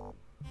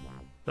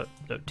 No,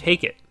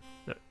 take it.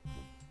 No.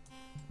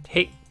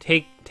 Take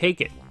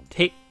it.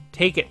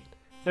 Take it.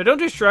 No, don't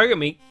just shrug at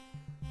me.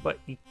 What,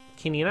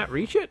 can you not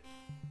reach it?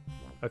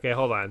 Okay,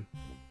 hold on.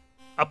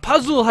 A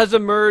puzzle has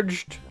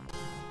emerged.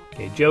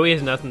 Okay, Joey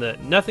has nothing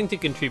to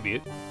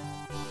contribute.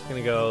 It's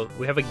gonna go,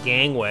 we have a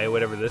gangway,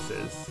 whatever this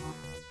is.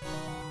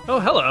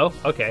 Oh, hello.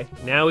 Okay,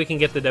 now we can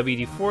get the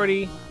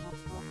WD-40.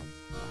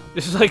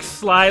 Just like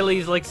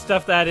slyly like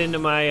stuff that into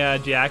my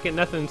jacket.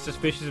 Nothing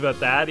suspicious about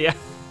that. Yeah,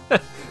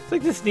 it's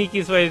like the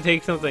sneakiest way to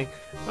take something.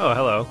 Oh,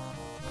 hello,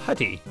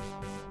 putty.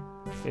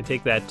 Gonna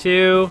take that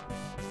too.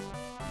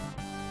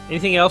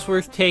 Anything else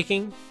worth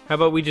taking? How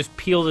about we just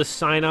peel this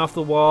sign off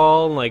the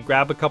wall and like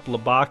grab a couple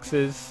of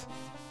boxes?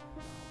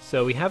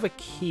 So we have a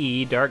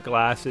key, dark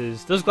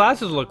glasses. Those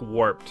glasses look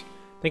warped.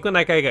 I think when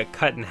that guy got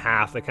cut in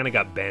half, they kind of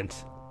got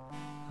bent.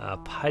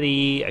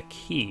 Putty, a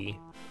key.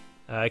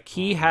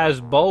 Key has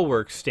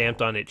bulwark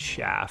stamped on its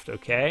shaft,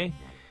 okay?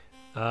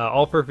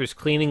 All-purpose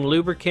cleaning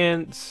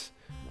lubricants,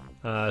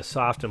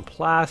 soft and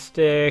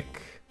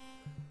plastic.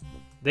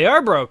 They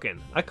are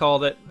broken. I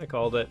called it.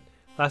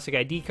 Plastic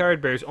ID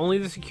card bears only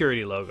the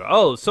security logo.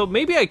 Oh, so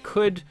maybe I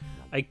could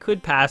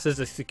pass as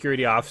a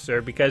security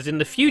officer because in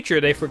the future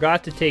they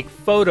forgot to take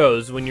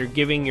photos when you're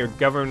giving your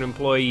government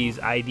employees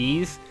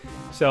IDs.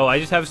 So I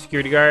just have a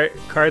security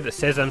card that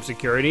says I'm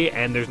security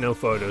and there's no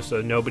photos,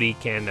 so nobody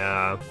can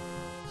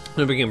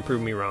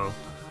prove me wrong.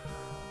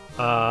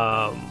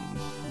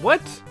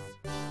 What?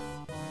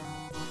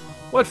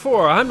 What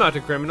for? I'm not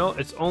a criminal.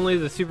 It's only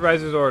the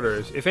supervisor's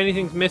orders. If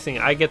anything's missing,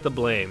 I get the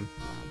blame.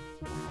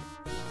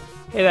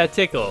 Hey, that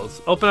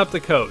tickles. Open up the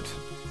coat.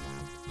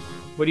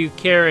 What are you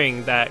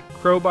carrying? That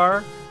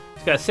crowbar?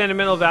 It's got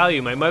sentimental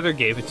value. My mother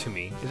gave it to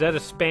me. Is that a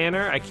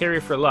spanner? I carry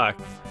for luck.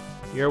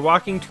 You're a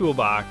walking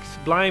toolbox.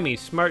 Blimey,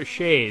 smart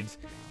shades.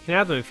 You can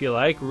have them if you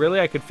like. Really,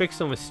 I could fix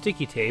them with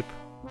sticky tape.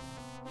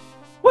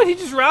 What? He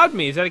just robbed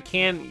me. Is that a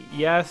can?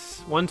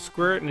 Yes. One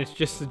squirt and it's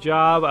just the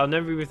job. I'll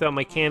never be without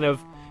my can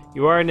of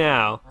You Are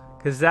Now.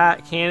 Because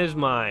that can is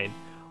mine.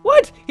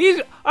 What?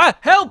 He's...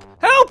 help!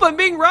 Help! I'm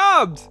being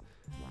robbed!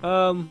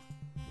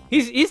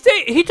 He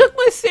took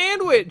my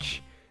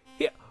sandwich!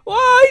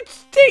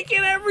 He's taking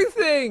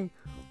everything!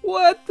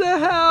 What the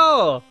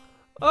hell?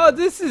 Oh,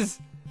 this is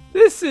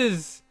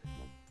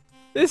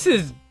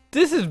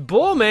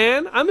bull,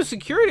 man. I'm a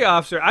security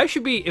officer. I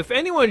should be... If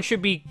anyone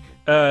should be,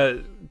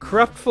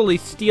 corruptfully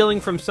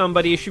stealing from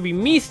somebody, it should be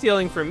me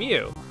stealing from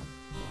you.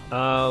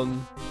 Oh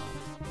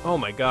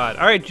my god.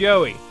 Alright,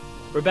 Joey.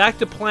 We're back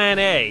to plan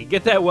A.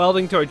 Get that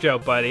welding torch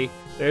out, buddy.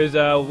 There's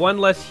one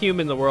less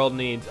human the world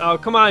needs. Oh,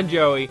 come on,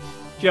 Joey.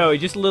 Joey,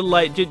 just a little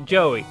light...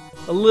 Joey.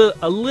 A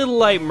little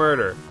light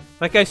murder.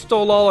 That guy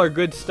stole all our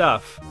good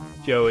stuff,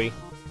 Joey.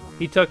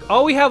 He took...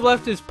 All we have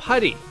left is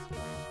putty.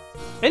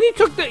 And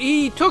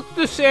he took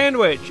the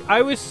sandwich.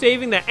 I was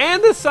saving that.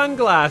 And the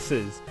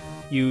sunglasses.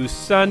 You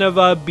son of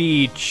a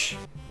beach.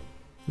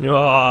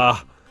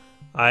 Ah,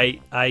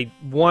 I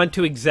want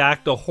to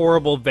exact a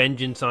horrible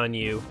vengeance on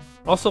you.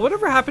 Also,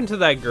 whatever happened to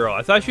that girl?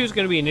 I thought she was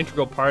going to be an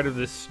integral part of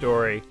this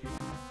story.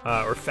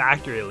 Or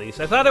factory, at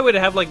least. I thought I would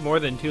have, like, more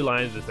than 2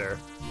 lines with her.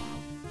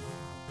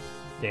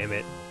 Damn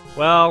it.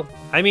 Well,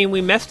 I mean,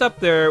 we messed up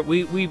their...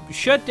 We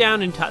shut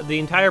down the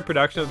entire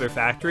production of their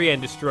factory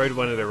and destroyed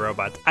one of their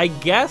robots. I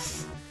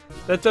guess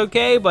that's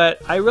okay,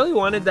 but I really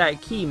wanted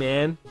that key,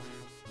 man.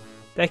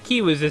 That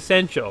key was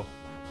essential.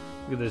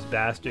 Look at this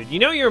bastard. You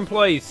know your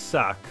employees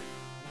suck.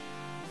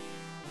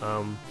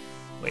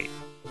 Wait.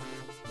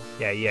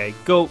 Yeah,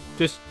 go,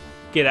 just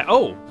get out.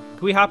 Oh,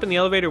 can we hop in the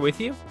elevator with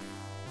you?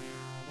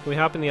 Can we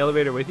hop in the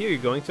elevator with you? Are you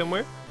going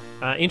somewhere?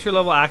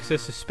 Interlevel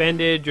access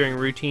suspended during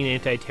routine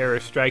anti-terror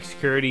strike.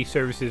 Security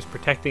services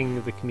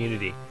protecting the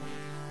community.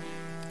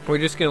 We're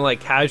just gonna like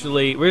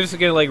casually, we're just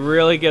gonna like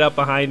really get up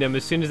behind him.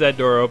 As soon as that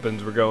door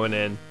opens, we're going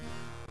in.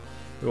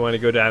 We want to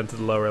go down to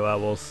the lower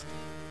levels.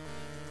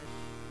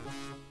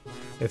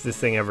 If this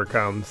thing ever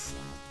comes.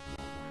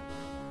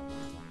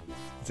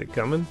 Is it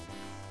coming?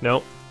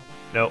 Nope.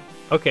 Nope.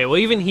 Okay, well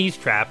even he's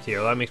trapped here.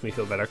 Well, that makes me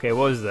feel better. Okay,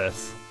 what is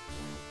this?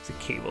 There's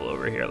a cable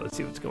over here. Let's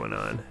see what's going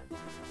on.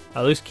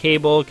 A loose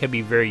cable can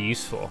be very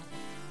useful.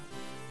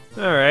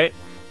 Alright.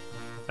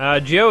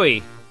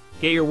 Joey,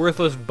 get your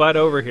worthless butt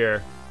over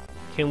here.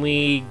 Can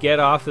we get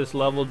off this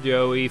level,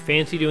 Joey?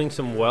 Fancy doing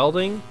some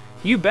welding?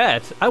 You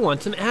bet. I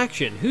want some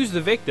action. Who's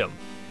the victim?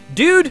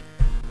 Dude,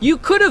 you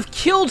could have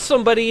killed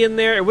somebody in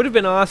there. It would have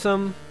been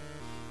awesome.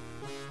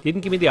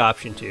 Didn't give me the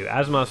option to.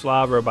 Asimov's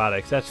Law of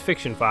Robotics. That's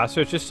fiction,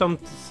 Foster. It's just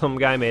some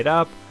guy made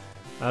up.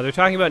 They're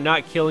talking about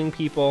not killing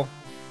people.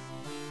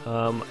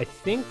 I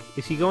think...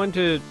 Is he going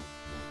to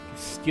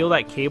steal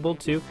that cable,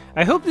 too?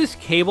 I hope this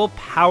cable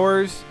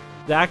powers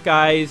that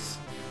guy's...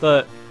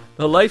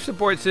 The life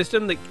support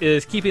system that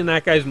is keeping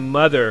that guy's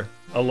mother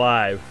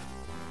alive.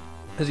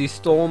 Because he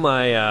stole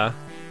my...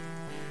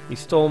 He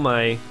stole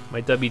my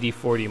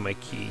WD-40, my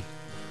key.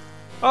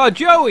 Oh,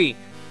 Joey!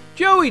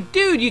 Joey,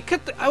 dude, you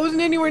cut the... I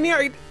wasn't anywhere near...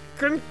 I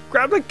couldn't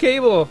grab the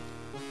cable.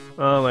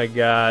 Oh, my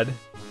God.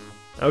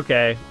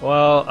 Okay,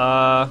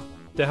 well,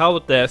 to hell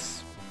with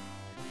this.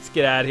 Let's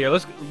get out of here.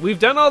 We've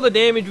done all the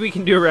damage we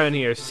can do around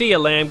here. See ya,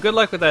 Lamb. Good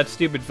luck with that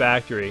stupid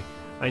factory.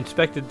 I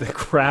inspected the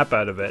crap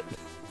out of it.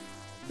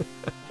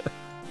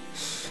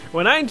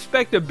 When I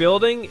inspect a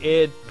building,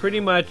 it pretty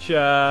much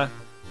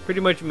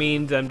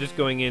means I'm just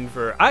going in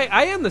for...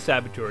 I am the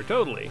saboteur,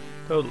 totally.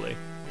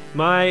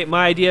 My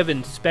idea of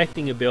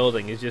inspecting a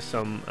building is just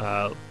some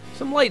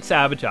light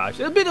sabotage.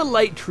 A bit of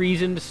light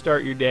treason to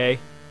start your day.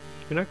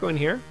 You're not going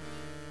here?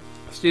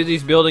 Let's do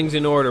these buildings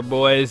in order,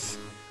 boys.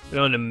 We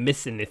don't want to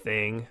miss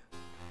anything.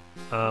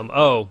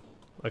 Oh,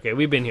 okay,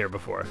 we've been here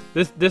before.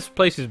 This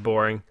place is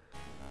boring.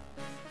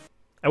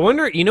 I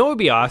wonder, you know what would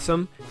be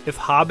awesome? If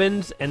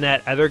Hobbins and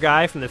that other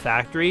guy from the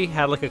factory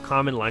had like a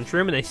common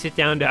lunchroom and they sit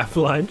down to have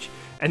lunch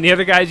and the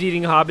other guy's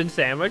eating a Hobbins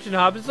sandwich and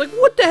Hobbins is like,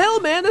 what the hell,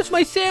 man? That's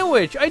my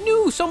sandwich. I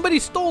knew somebody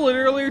stole it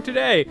earlier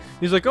today.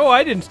 He's like, oh,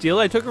 I didn't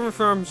steal it. I took it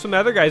from some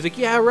other guy. He's like,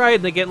 yeah, right.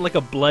 And they get in like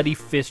a bloody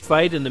fist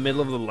fight in the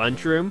middle of the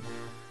lunchroom.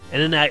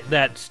 And then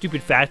that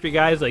stupid factory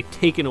guy is like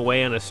taken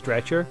away on a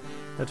stretcher.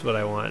 That's what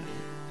I want.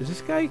 Is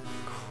this guy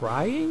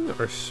crying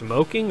or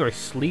smoking or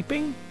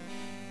sleeping?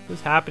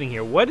 What's happening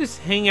here? What is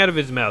hanging out of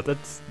his mouth?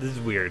 This is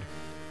weird.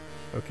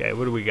 Okay,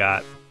 what do we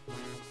got?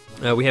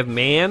 We have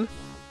man,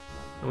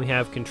 and we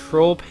have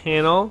control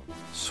panel,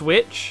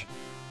 switch.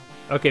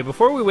 Okay,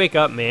 before we wake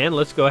up, man,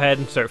 let's go ahead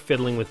and start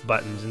fiddling with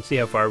buttons and see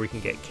how far we can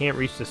get. Can't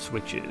reach the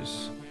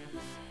switches.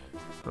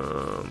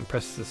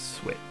 Press the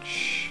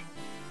switch.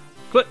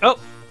 Click. Oh,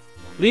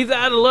 leave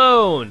that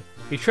alone.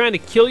 You trying to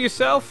kill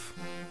yourself?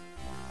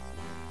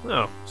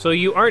 No, so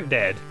you aren't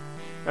dead.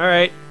 All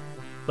right.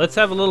 Let's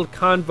have a little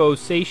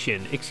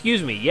conversation.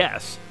 Excuse me,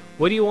 yes.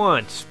 What do you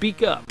want?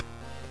 Speak up.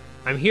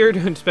 I'm here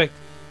to inspect...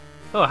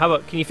 Oh, how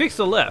about... Can you fix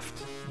the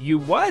lift? You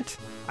what?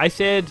 I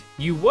said,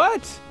 you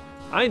what?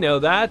 I know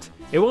that.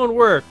 It won't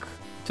work.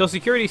 Till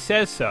security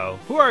says so.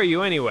 Who are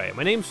you anyway?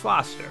 My name's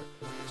Foster.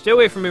 Stay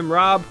away from him,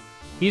 Rob.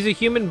 He's a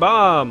human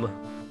bomb.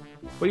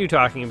 What are you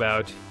talking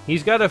about?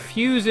 He's got a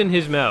fuse in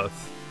his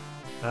mouth.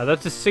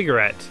 That's a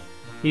cigarette.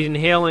 He's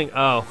inhaling...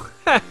 Oh.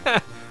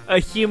 A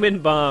human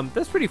bomb.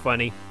 That's pretty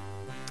funny.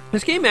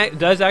 This game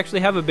does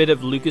actually have a bit of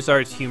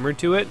LucasArts humor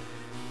to it.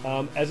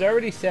 As I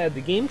already said,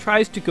 the game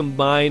tries to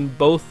combine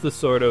both the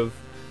sort of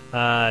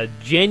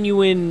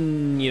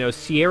genuine,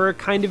 Sierra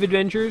kind of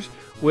adventures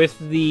with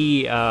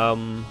the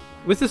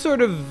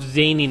sort of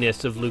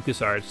zaniness of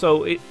LucasArts.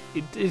 So it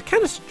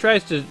kind of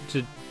tries to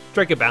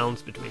strike a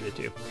balance between the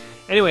two.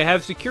 Anyway,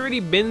 have security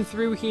been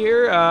through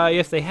here?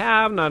 Yes, they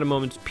have. Not a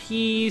moment's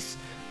peace.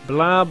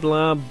 Blah,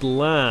 blah,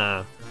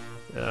 blah.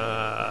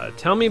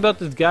 Tell me about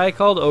this guy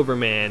called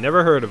Overman.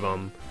 Never heard of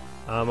him.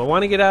 I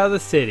want to get out of the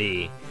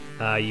city.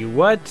 You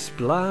what?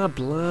 Blah,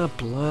 blah,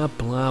 blah,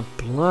 blah,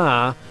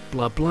 blah.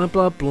 Blah, blah,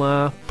 blah,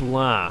 blah,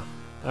 blah.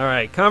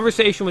 Alright,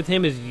 conversation with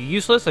him is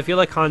useless. I feel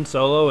like Han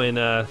Solo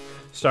in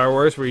Star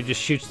Wars, where he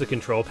just shoots the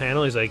control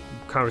panel. He's like,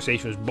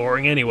 conversation was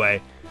boring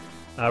anyway.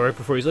 Right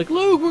before he's like,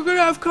 Luke, we're gonna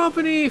have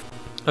company!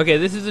 Okay,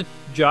 this is a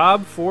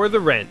job for the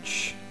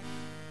wrench.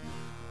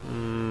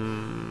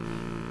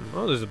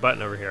 Oh, there's a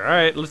button over here.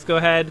 Alright, let's go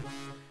ahead.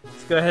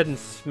 Let's go ahead and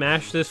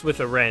smash this with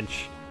a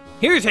wrench.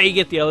 Here's how you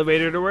get the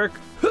elevator to work.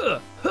 Huh,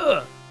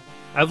 huh.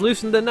 I've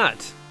loosened the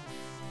nut.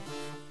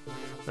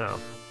 Oh,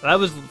 that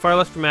was far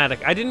less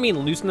dramatic. I didn't mean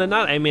loosen the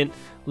nut. I meant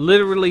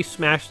literally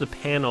smash the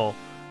panel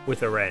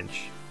with a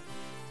wrench.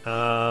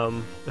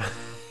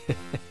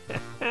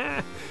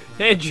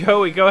 Hey,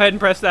 Joey, go ahead and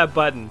press that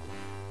button.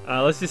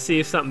 Let's just see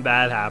if something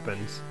bad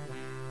happens.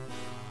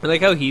 I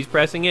like how he's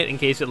pressing it in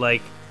case it,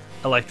 like,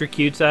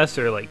 electrocutes us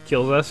or, like,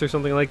 kills us or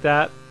something like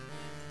that.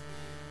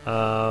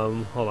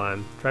 Hold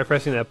on. Try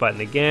pressing that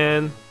button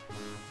again.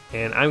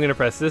 And I'm gonna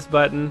press this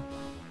button.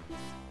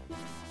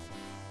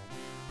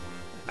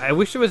 I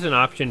wish there was an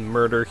option,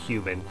 murder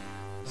human,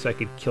 so I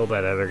could kill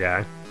that other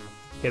guy.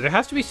 Okay, there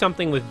has to be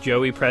something with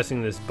Joey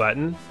pressing this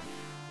button.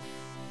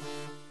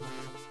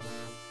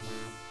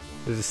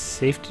 There's a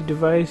safety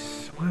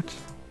device? What?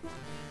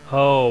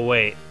 Oh,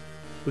 wait.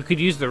 We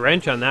could use the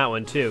wrench on that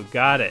one, too.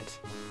 Got it.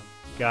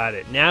 Got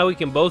it. Now we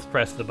can both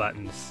press the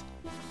buttons.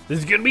 This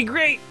is gonna be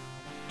great!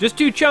 Just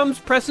two chums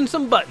pressing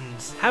some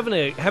buttons. Having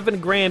a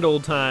grand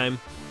old time.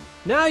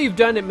 Now you've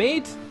done it,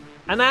 mate.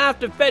 And I have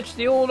to fetch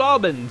the old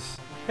Hobbins.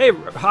 Hey,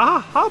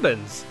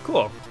 Hobbins.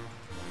 Cool.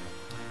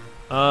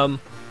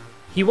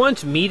 He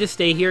wants me to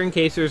stay here in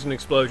case there's an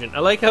explosion. I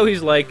like how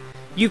he's like,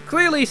 you've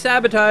clearly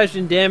sabotaged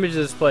and damaged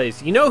this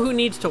place. You know who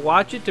needs to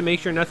watch it to make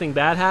sure nothing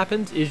bad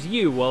happens? Is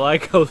you, while I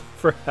go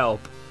for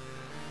help.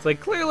 It's like,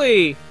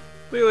 clearly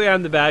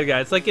I'm the bad guy.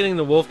 It's like getting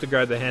the wolf to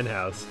guard the hen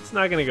house. It's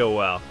not gonna go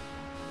well.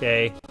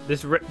 Okay,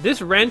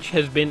 this wrench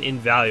has been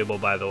invaluable,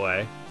 by the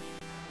way.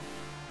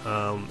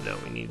 No,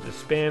 we need the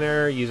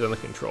spanner. Use on the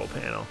control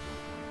panel.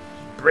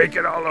 Break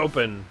it all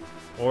open.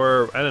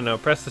 Or, I don't know,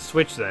 press the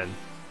switch then.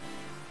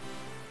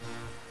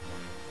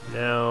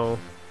 Now...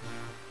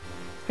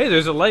 Hey,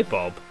 there's a light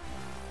bulb.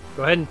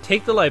 Go ahead and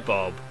take the light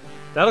bulb.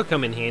 That'll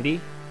come in handy.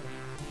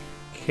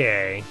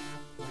 Okay.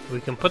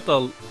 We can put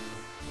the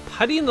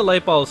putty in the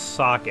light bulb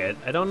socket.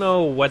 I don't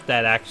know what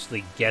that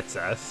actually gets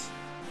us.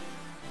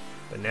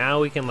 But now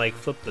we can, like,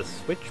 flip the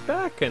switch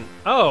back and...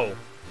 Oh!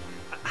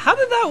 How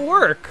did that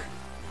work?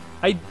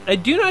 I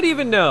do not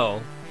even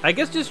know. I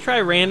guess just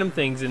try random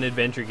things in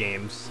adventure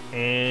games,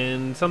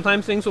 and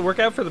sometimes things will work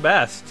out for the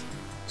best.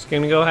 Just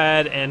gonna go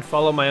ahead and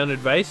follow my own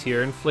advice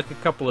here and flick a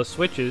couple of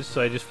switches.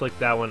 So I just flicked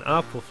that one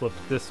up, we'll flip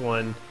this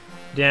one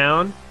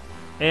down,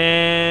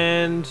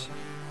 and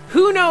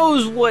who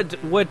knows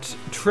what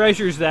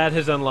treasures that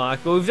has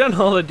unlocked, but we've done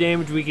all the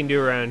damage we can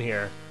do around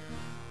here.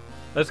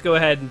 Let's go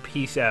ahead and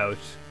peace out.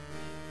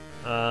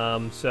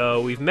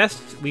 So we've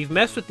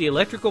messed with the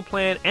electrical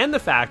plant and the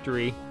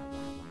factory.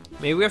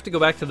 Maybe we have to go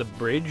back to the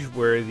bridge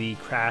where the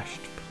crashed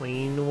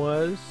plane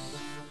was.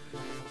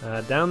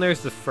 Down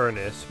there's the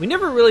furnace. We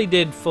never really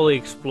did fully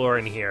explore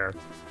in here,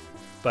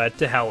 but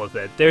to hell with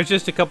it. There's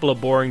just a couple of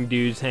boring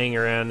dudes hanging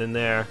around in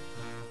there.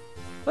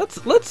 I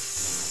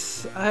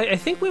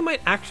think we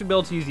might actually be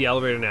able to use the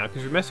elevator now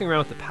because we're messing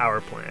around with the power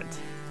plant.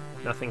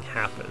 Nothing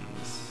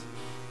happens.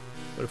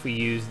 What if we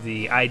use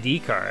the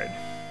ID card?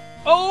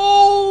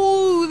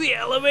 Oh, the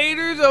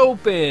elevator's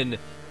open.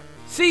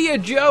 See ya,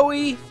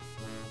 Joey.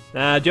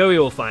 Nah, Joey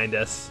will find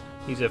us.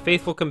 He's a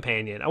faithful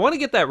companion. I want to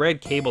get that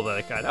red cable that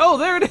I got. Oh,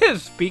 there it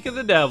is! Speak of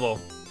the devil.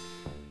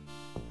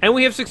 And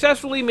we have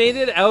successfully made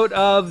it out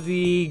of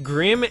the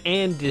grim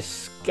and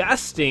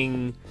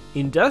disgusting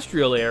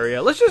industrial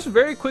area. Let's just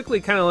very quickly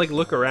kind of like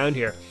look around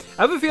here.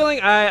 I have a feeling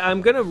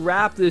I'm going to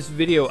wrap this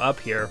video up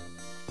here.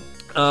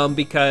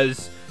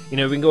 Because, you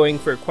know, we've been going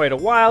for quite a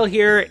while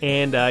here.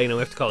 And, you know, we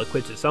have to call it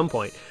quits at some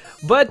point.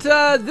 But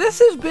this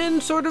has been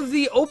sort of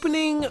the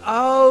opening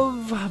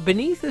of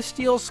Beneath a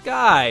Steel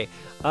Sky,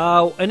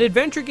 an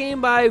adventure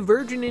game by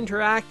Virgin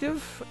Interactive,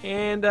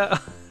 and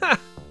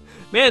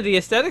man, the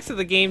aesthetics of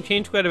the game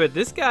changed quite a bit.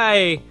 This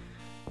guy,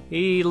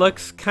 he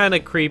looks kind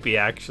of creepy,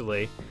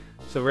 actually.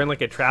 So we're in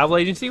like a travel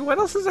agency. What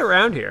else is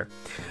around here?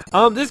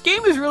 This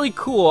game is really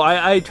cool.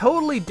 I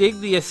totally dig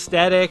the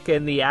aesthetic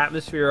and the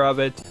atmosphere of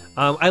it.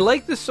 I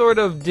like the sort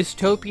of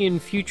dystopian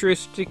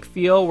futuristic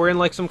feel. We're in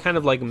like some kind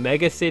of like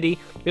mega city.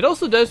 It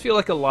also does feel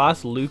like a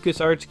lost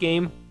LucasArts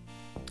game.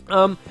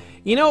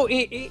 You know,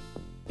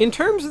 in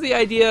terms of the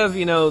idea of,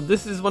 you know,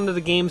 this is one of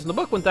the games in the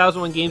book,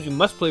 1001 Games You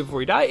Must Play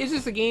Before You Die. Is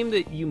this a game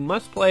that you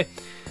must play?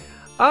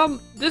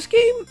 This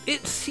game,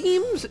 it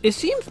seems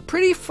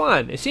pretty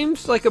fun. It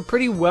seems like a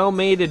pretty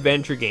well-made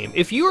adventure game.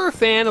 If you are a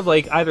fan of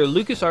like either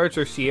LucasArts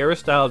or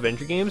Sierra-style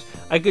adventure games,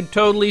 I could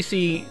totally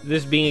see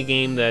this being a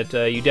game that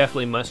you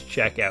definitely must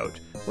check out.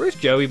 Where's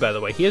Joey, by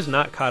the way? He has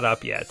not caught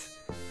up yet.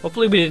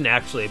 Hopefully we didn't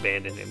actually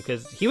abandon him,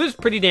 because he was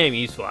pretty damn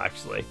useful,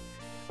 actually.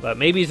 But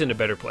maybe he's in a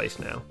better place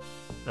now.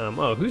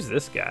 Oh, who's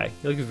this guy?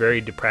 He looks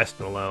very depressed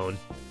and alone.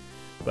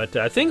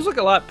 But things look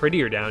a lot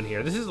prettier down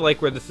here. This is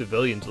like where the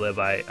civilians live,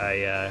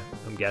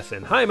 I'm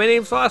guessing. Hi, my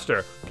name's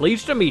Foster.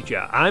 Pleased to meet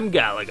ya. I'm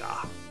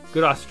Gallagher.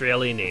 Good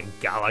Australian name,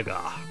 Gallagher.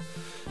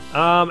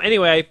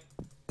 Anyway,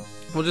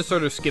 we'll just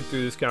sort of skip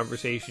through this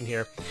conversation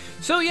here.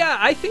 So yeah,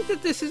 I think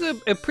that this is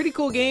a pretty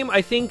cool game.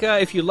 I think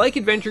if you like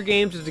adventure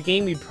games, it's a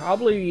game you'd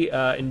probably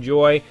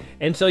enjoy.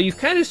 And so you've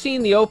kind of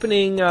seen the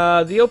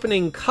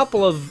opening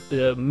couple of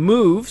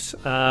moves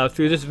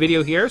through this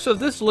video here. So if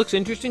this looks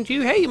interesting to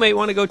you, hey, you might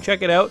want to go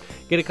check it out,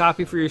 get a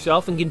copy for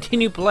yourself, and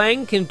continue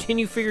playing,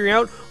 continue figuring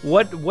out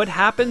what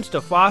happens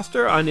to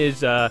Foster on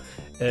his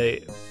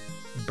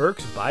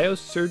Burke's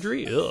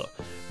biosurgery. Ugh.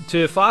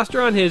 To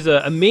Foster on his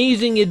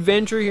amazing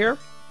adventure here.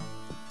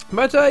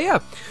 But, yeah.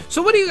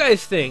 So what do you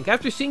guys think?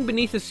 After seeing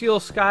Beneath the Steel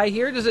Sky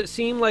here, does it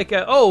seem like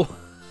a... Oh!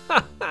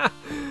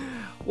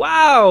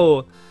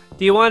 Wow!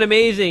 Do you want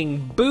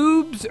amazing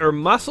boobs or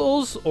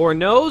muscles or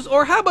nose?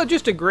 Or how about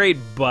just a great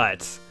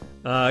butt?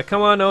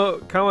 Come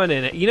on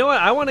in. You know what?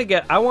 I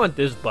want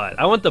this butt.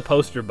 I want the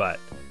poster butt.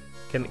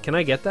 Can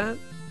I get that?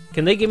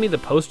 Can they give me the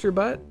poster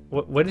butt?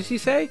 What does he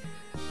say?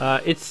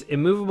 It's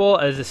immovable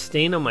as a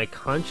stain on my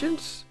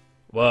conscience?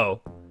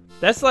 Whoa.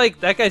 That's like,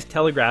 that guy's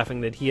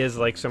telegraphing that he has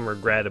like some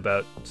regret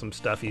about some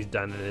stuff he's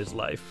done in his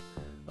life.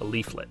 A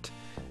leaflet.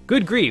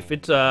 Good grief,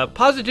 it's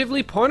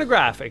positively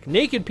pornographic.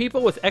 Naked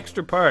people with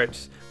extra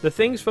parts. The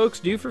things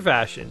folks do for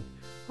fashion.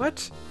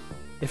 What?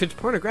 If it's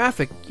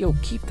pornographic, yo,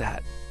 keep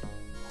that.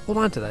 Hold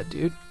on to that,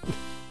 dude.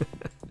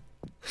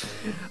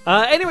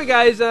 Anyway,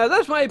 guys,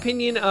 that's my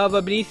opinion of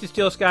Beneath the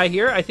Steel Sky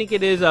here. I think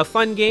it is a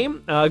fun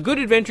game, a good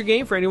adventure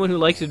game for anyone who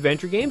likes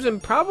adventure games,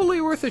 and probably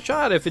worth a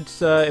shot if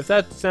it's if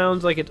that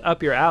sounds like it's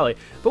up your alley.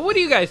 But what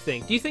do you guys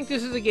think? Do you think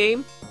this is a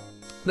game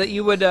that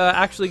you would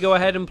actually go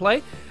ahead and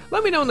play?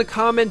 Let me know in the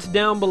comments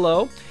down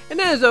below. And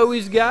as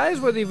always,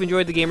 guys, whether you've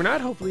enjoyed the game or not,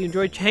 hopefully you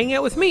enjoyed hanging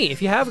out with me.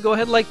 If you have, go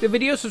ahead and like the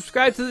video,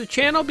 subscribe to the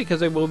channel,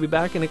 because I will be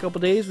back in a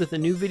couple days with a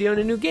new video and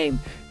a new game.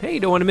 Hey,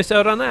 you don't want to miss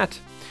out on that.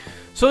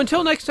 So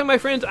until next time, my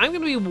friends, I'm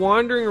going to be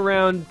wandering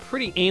around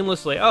pretty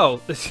aimlessly.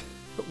 Oh,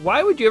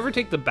 why would you ever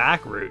take the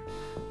back route?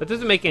 That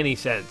doesn't make any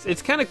sense.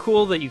 It's kind of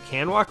cool that you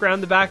can walk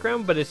around the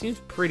background, but it seems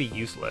pretty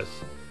useless.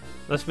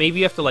 Unless maybe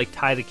you have to like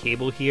tie the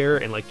cable here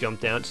and like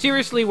jump down.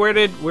 Seriously, where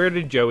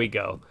did Joey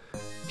go?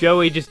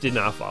 Joey just did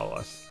not follow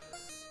us.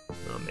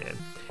 Oh man.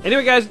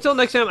 Anyway, guys, until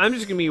next time, I'm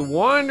just going to be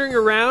wandering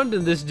around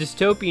in this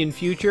dystopian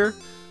future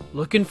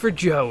looking for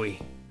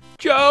Joey.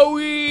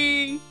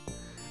 Joey!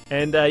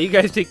 And you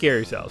guys take care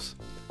of yourselves.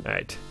 All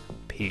right,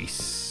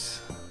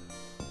 peace.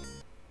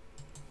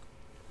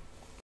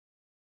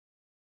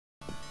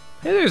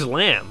 Hey, there's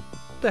Lamb.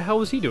 What the hell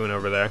was he doing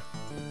over there?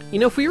 You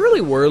know, if we really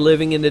were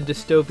living in a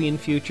dystopian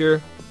future,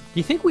 do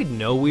you think we'd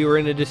know we were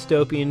in a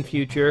dystopian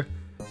future?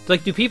 It's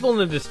like, do people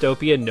in a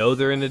dystopia know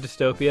they're in a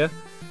dystopia?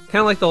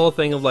 Kind of like the whole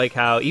thing of like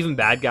how even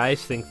bad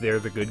guys think they're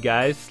the good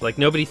guys. Like,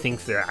 nobody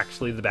thinks they're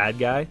actually the bad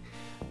guy.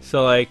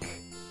 So, like,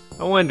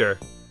 I wonder...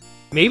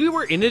 Maybe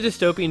we're in a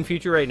dystopian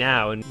future right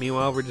now, and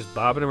meanwhile we're just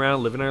bobbing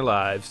around living our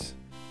lives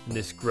in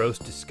this gross,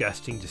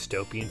 disgusting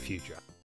dystopian future.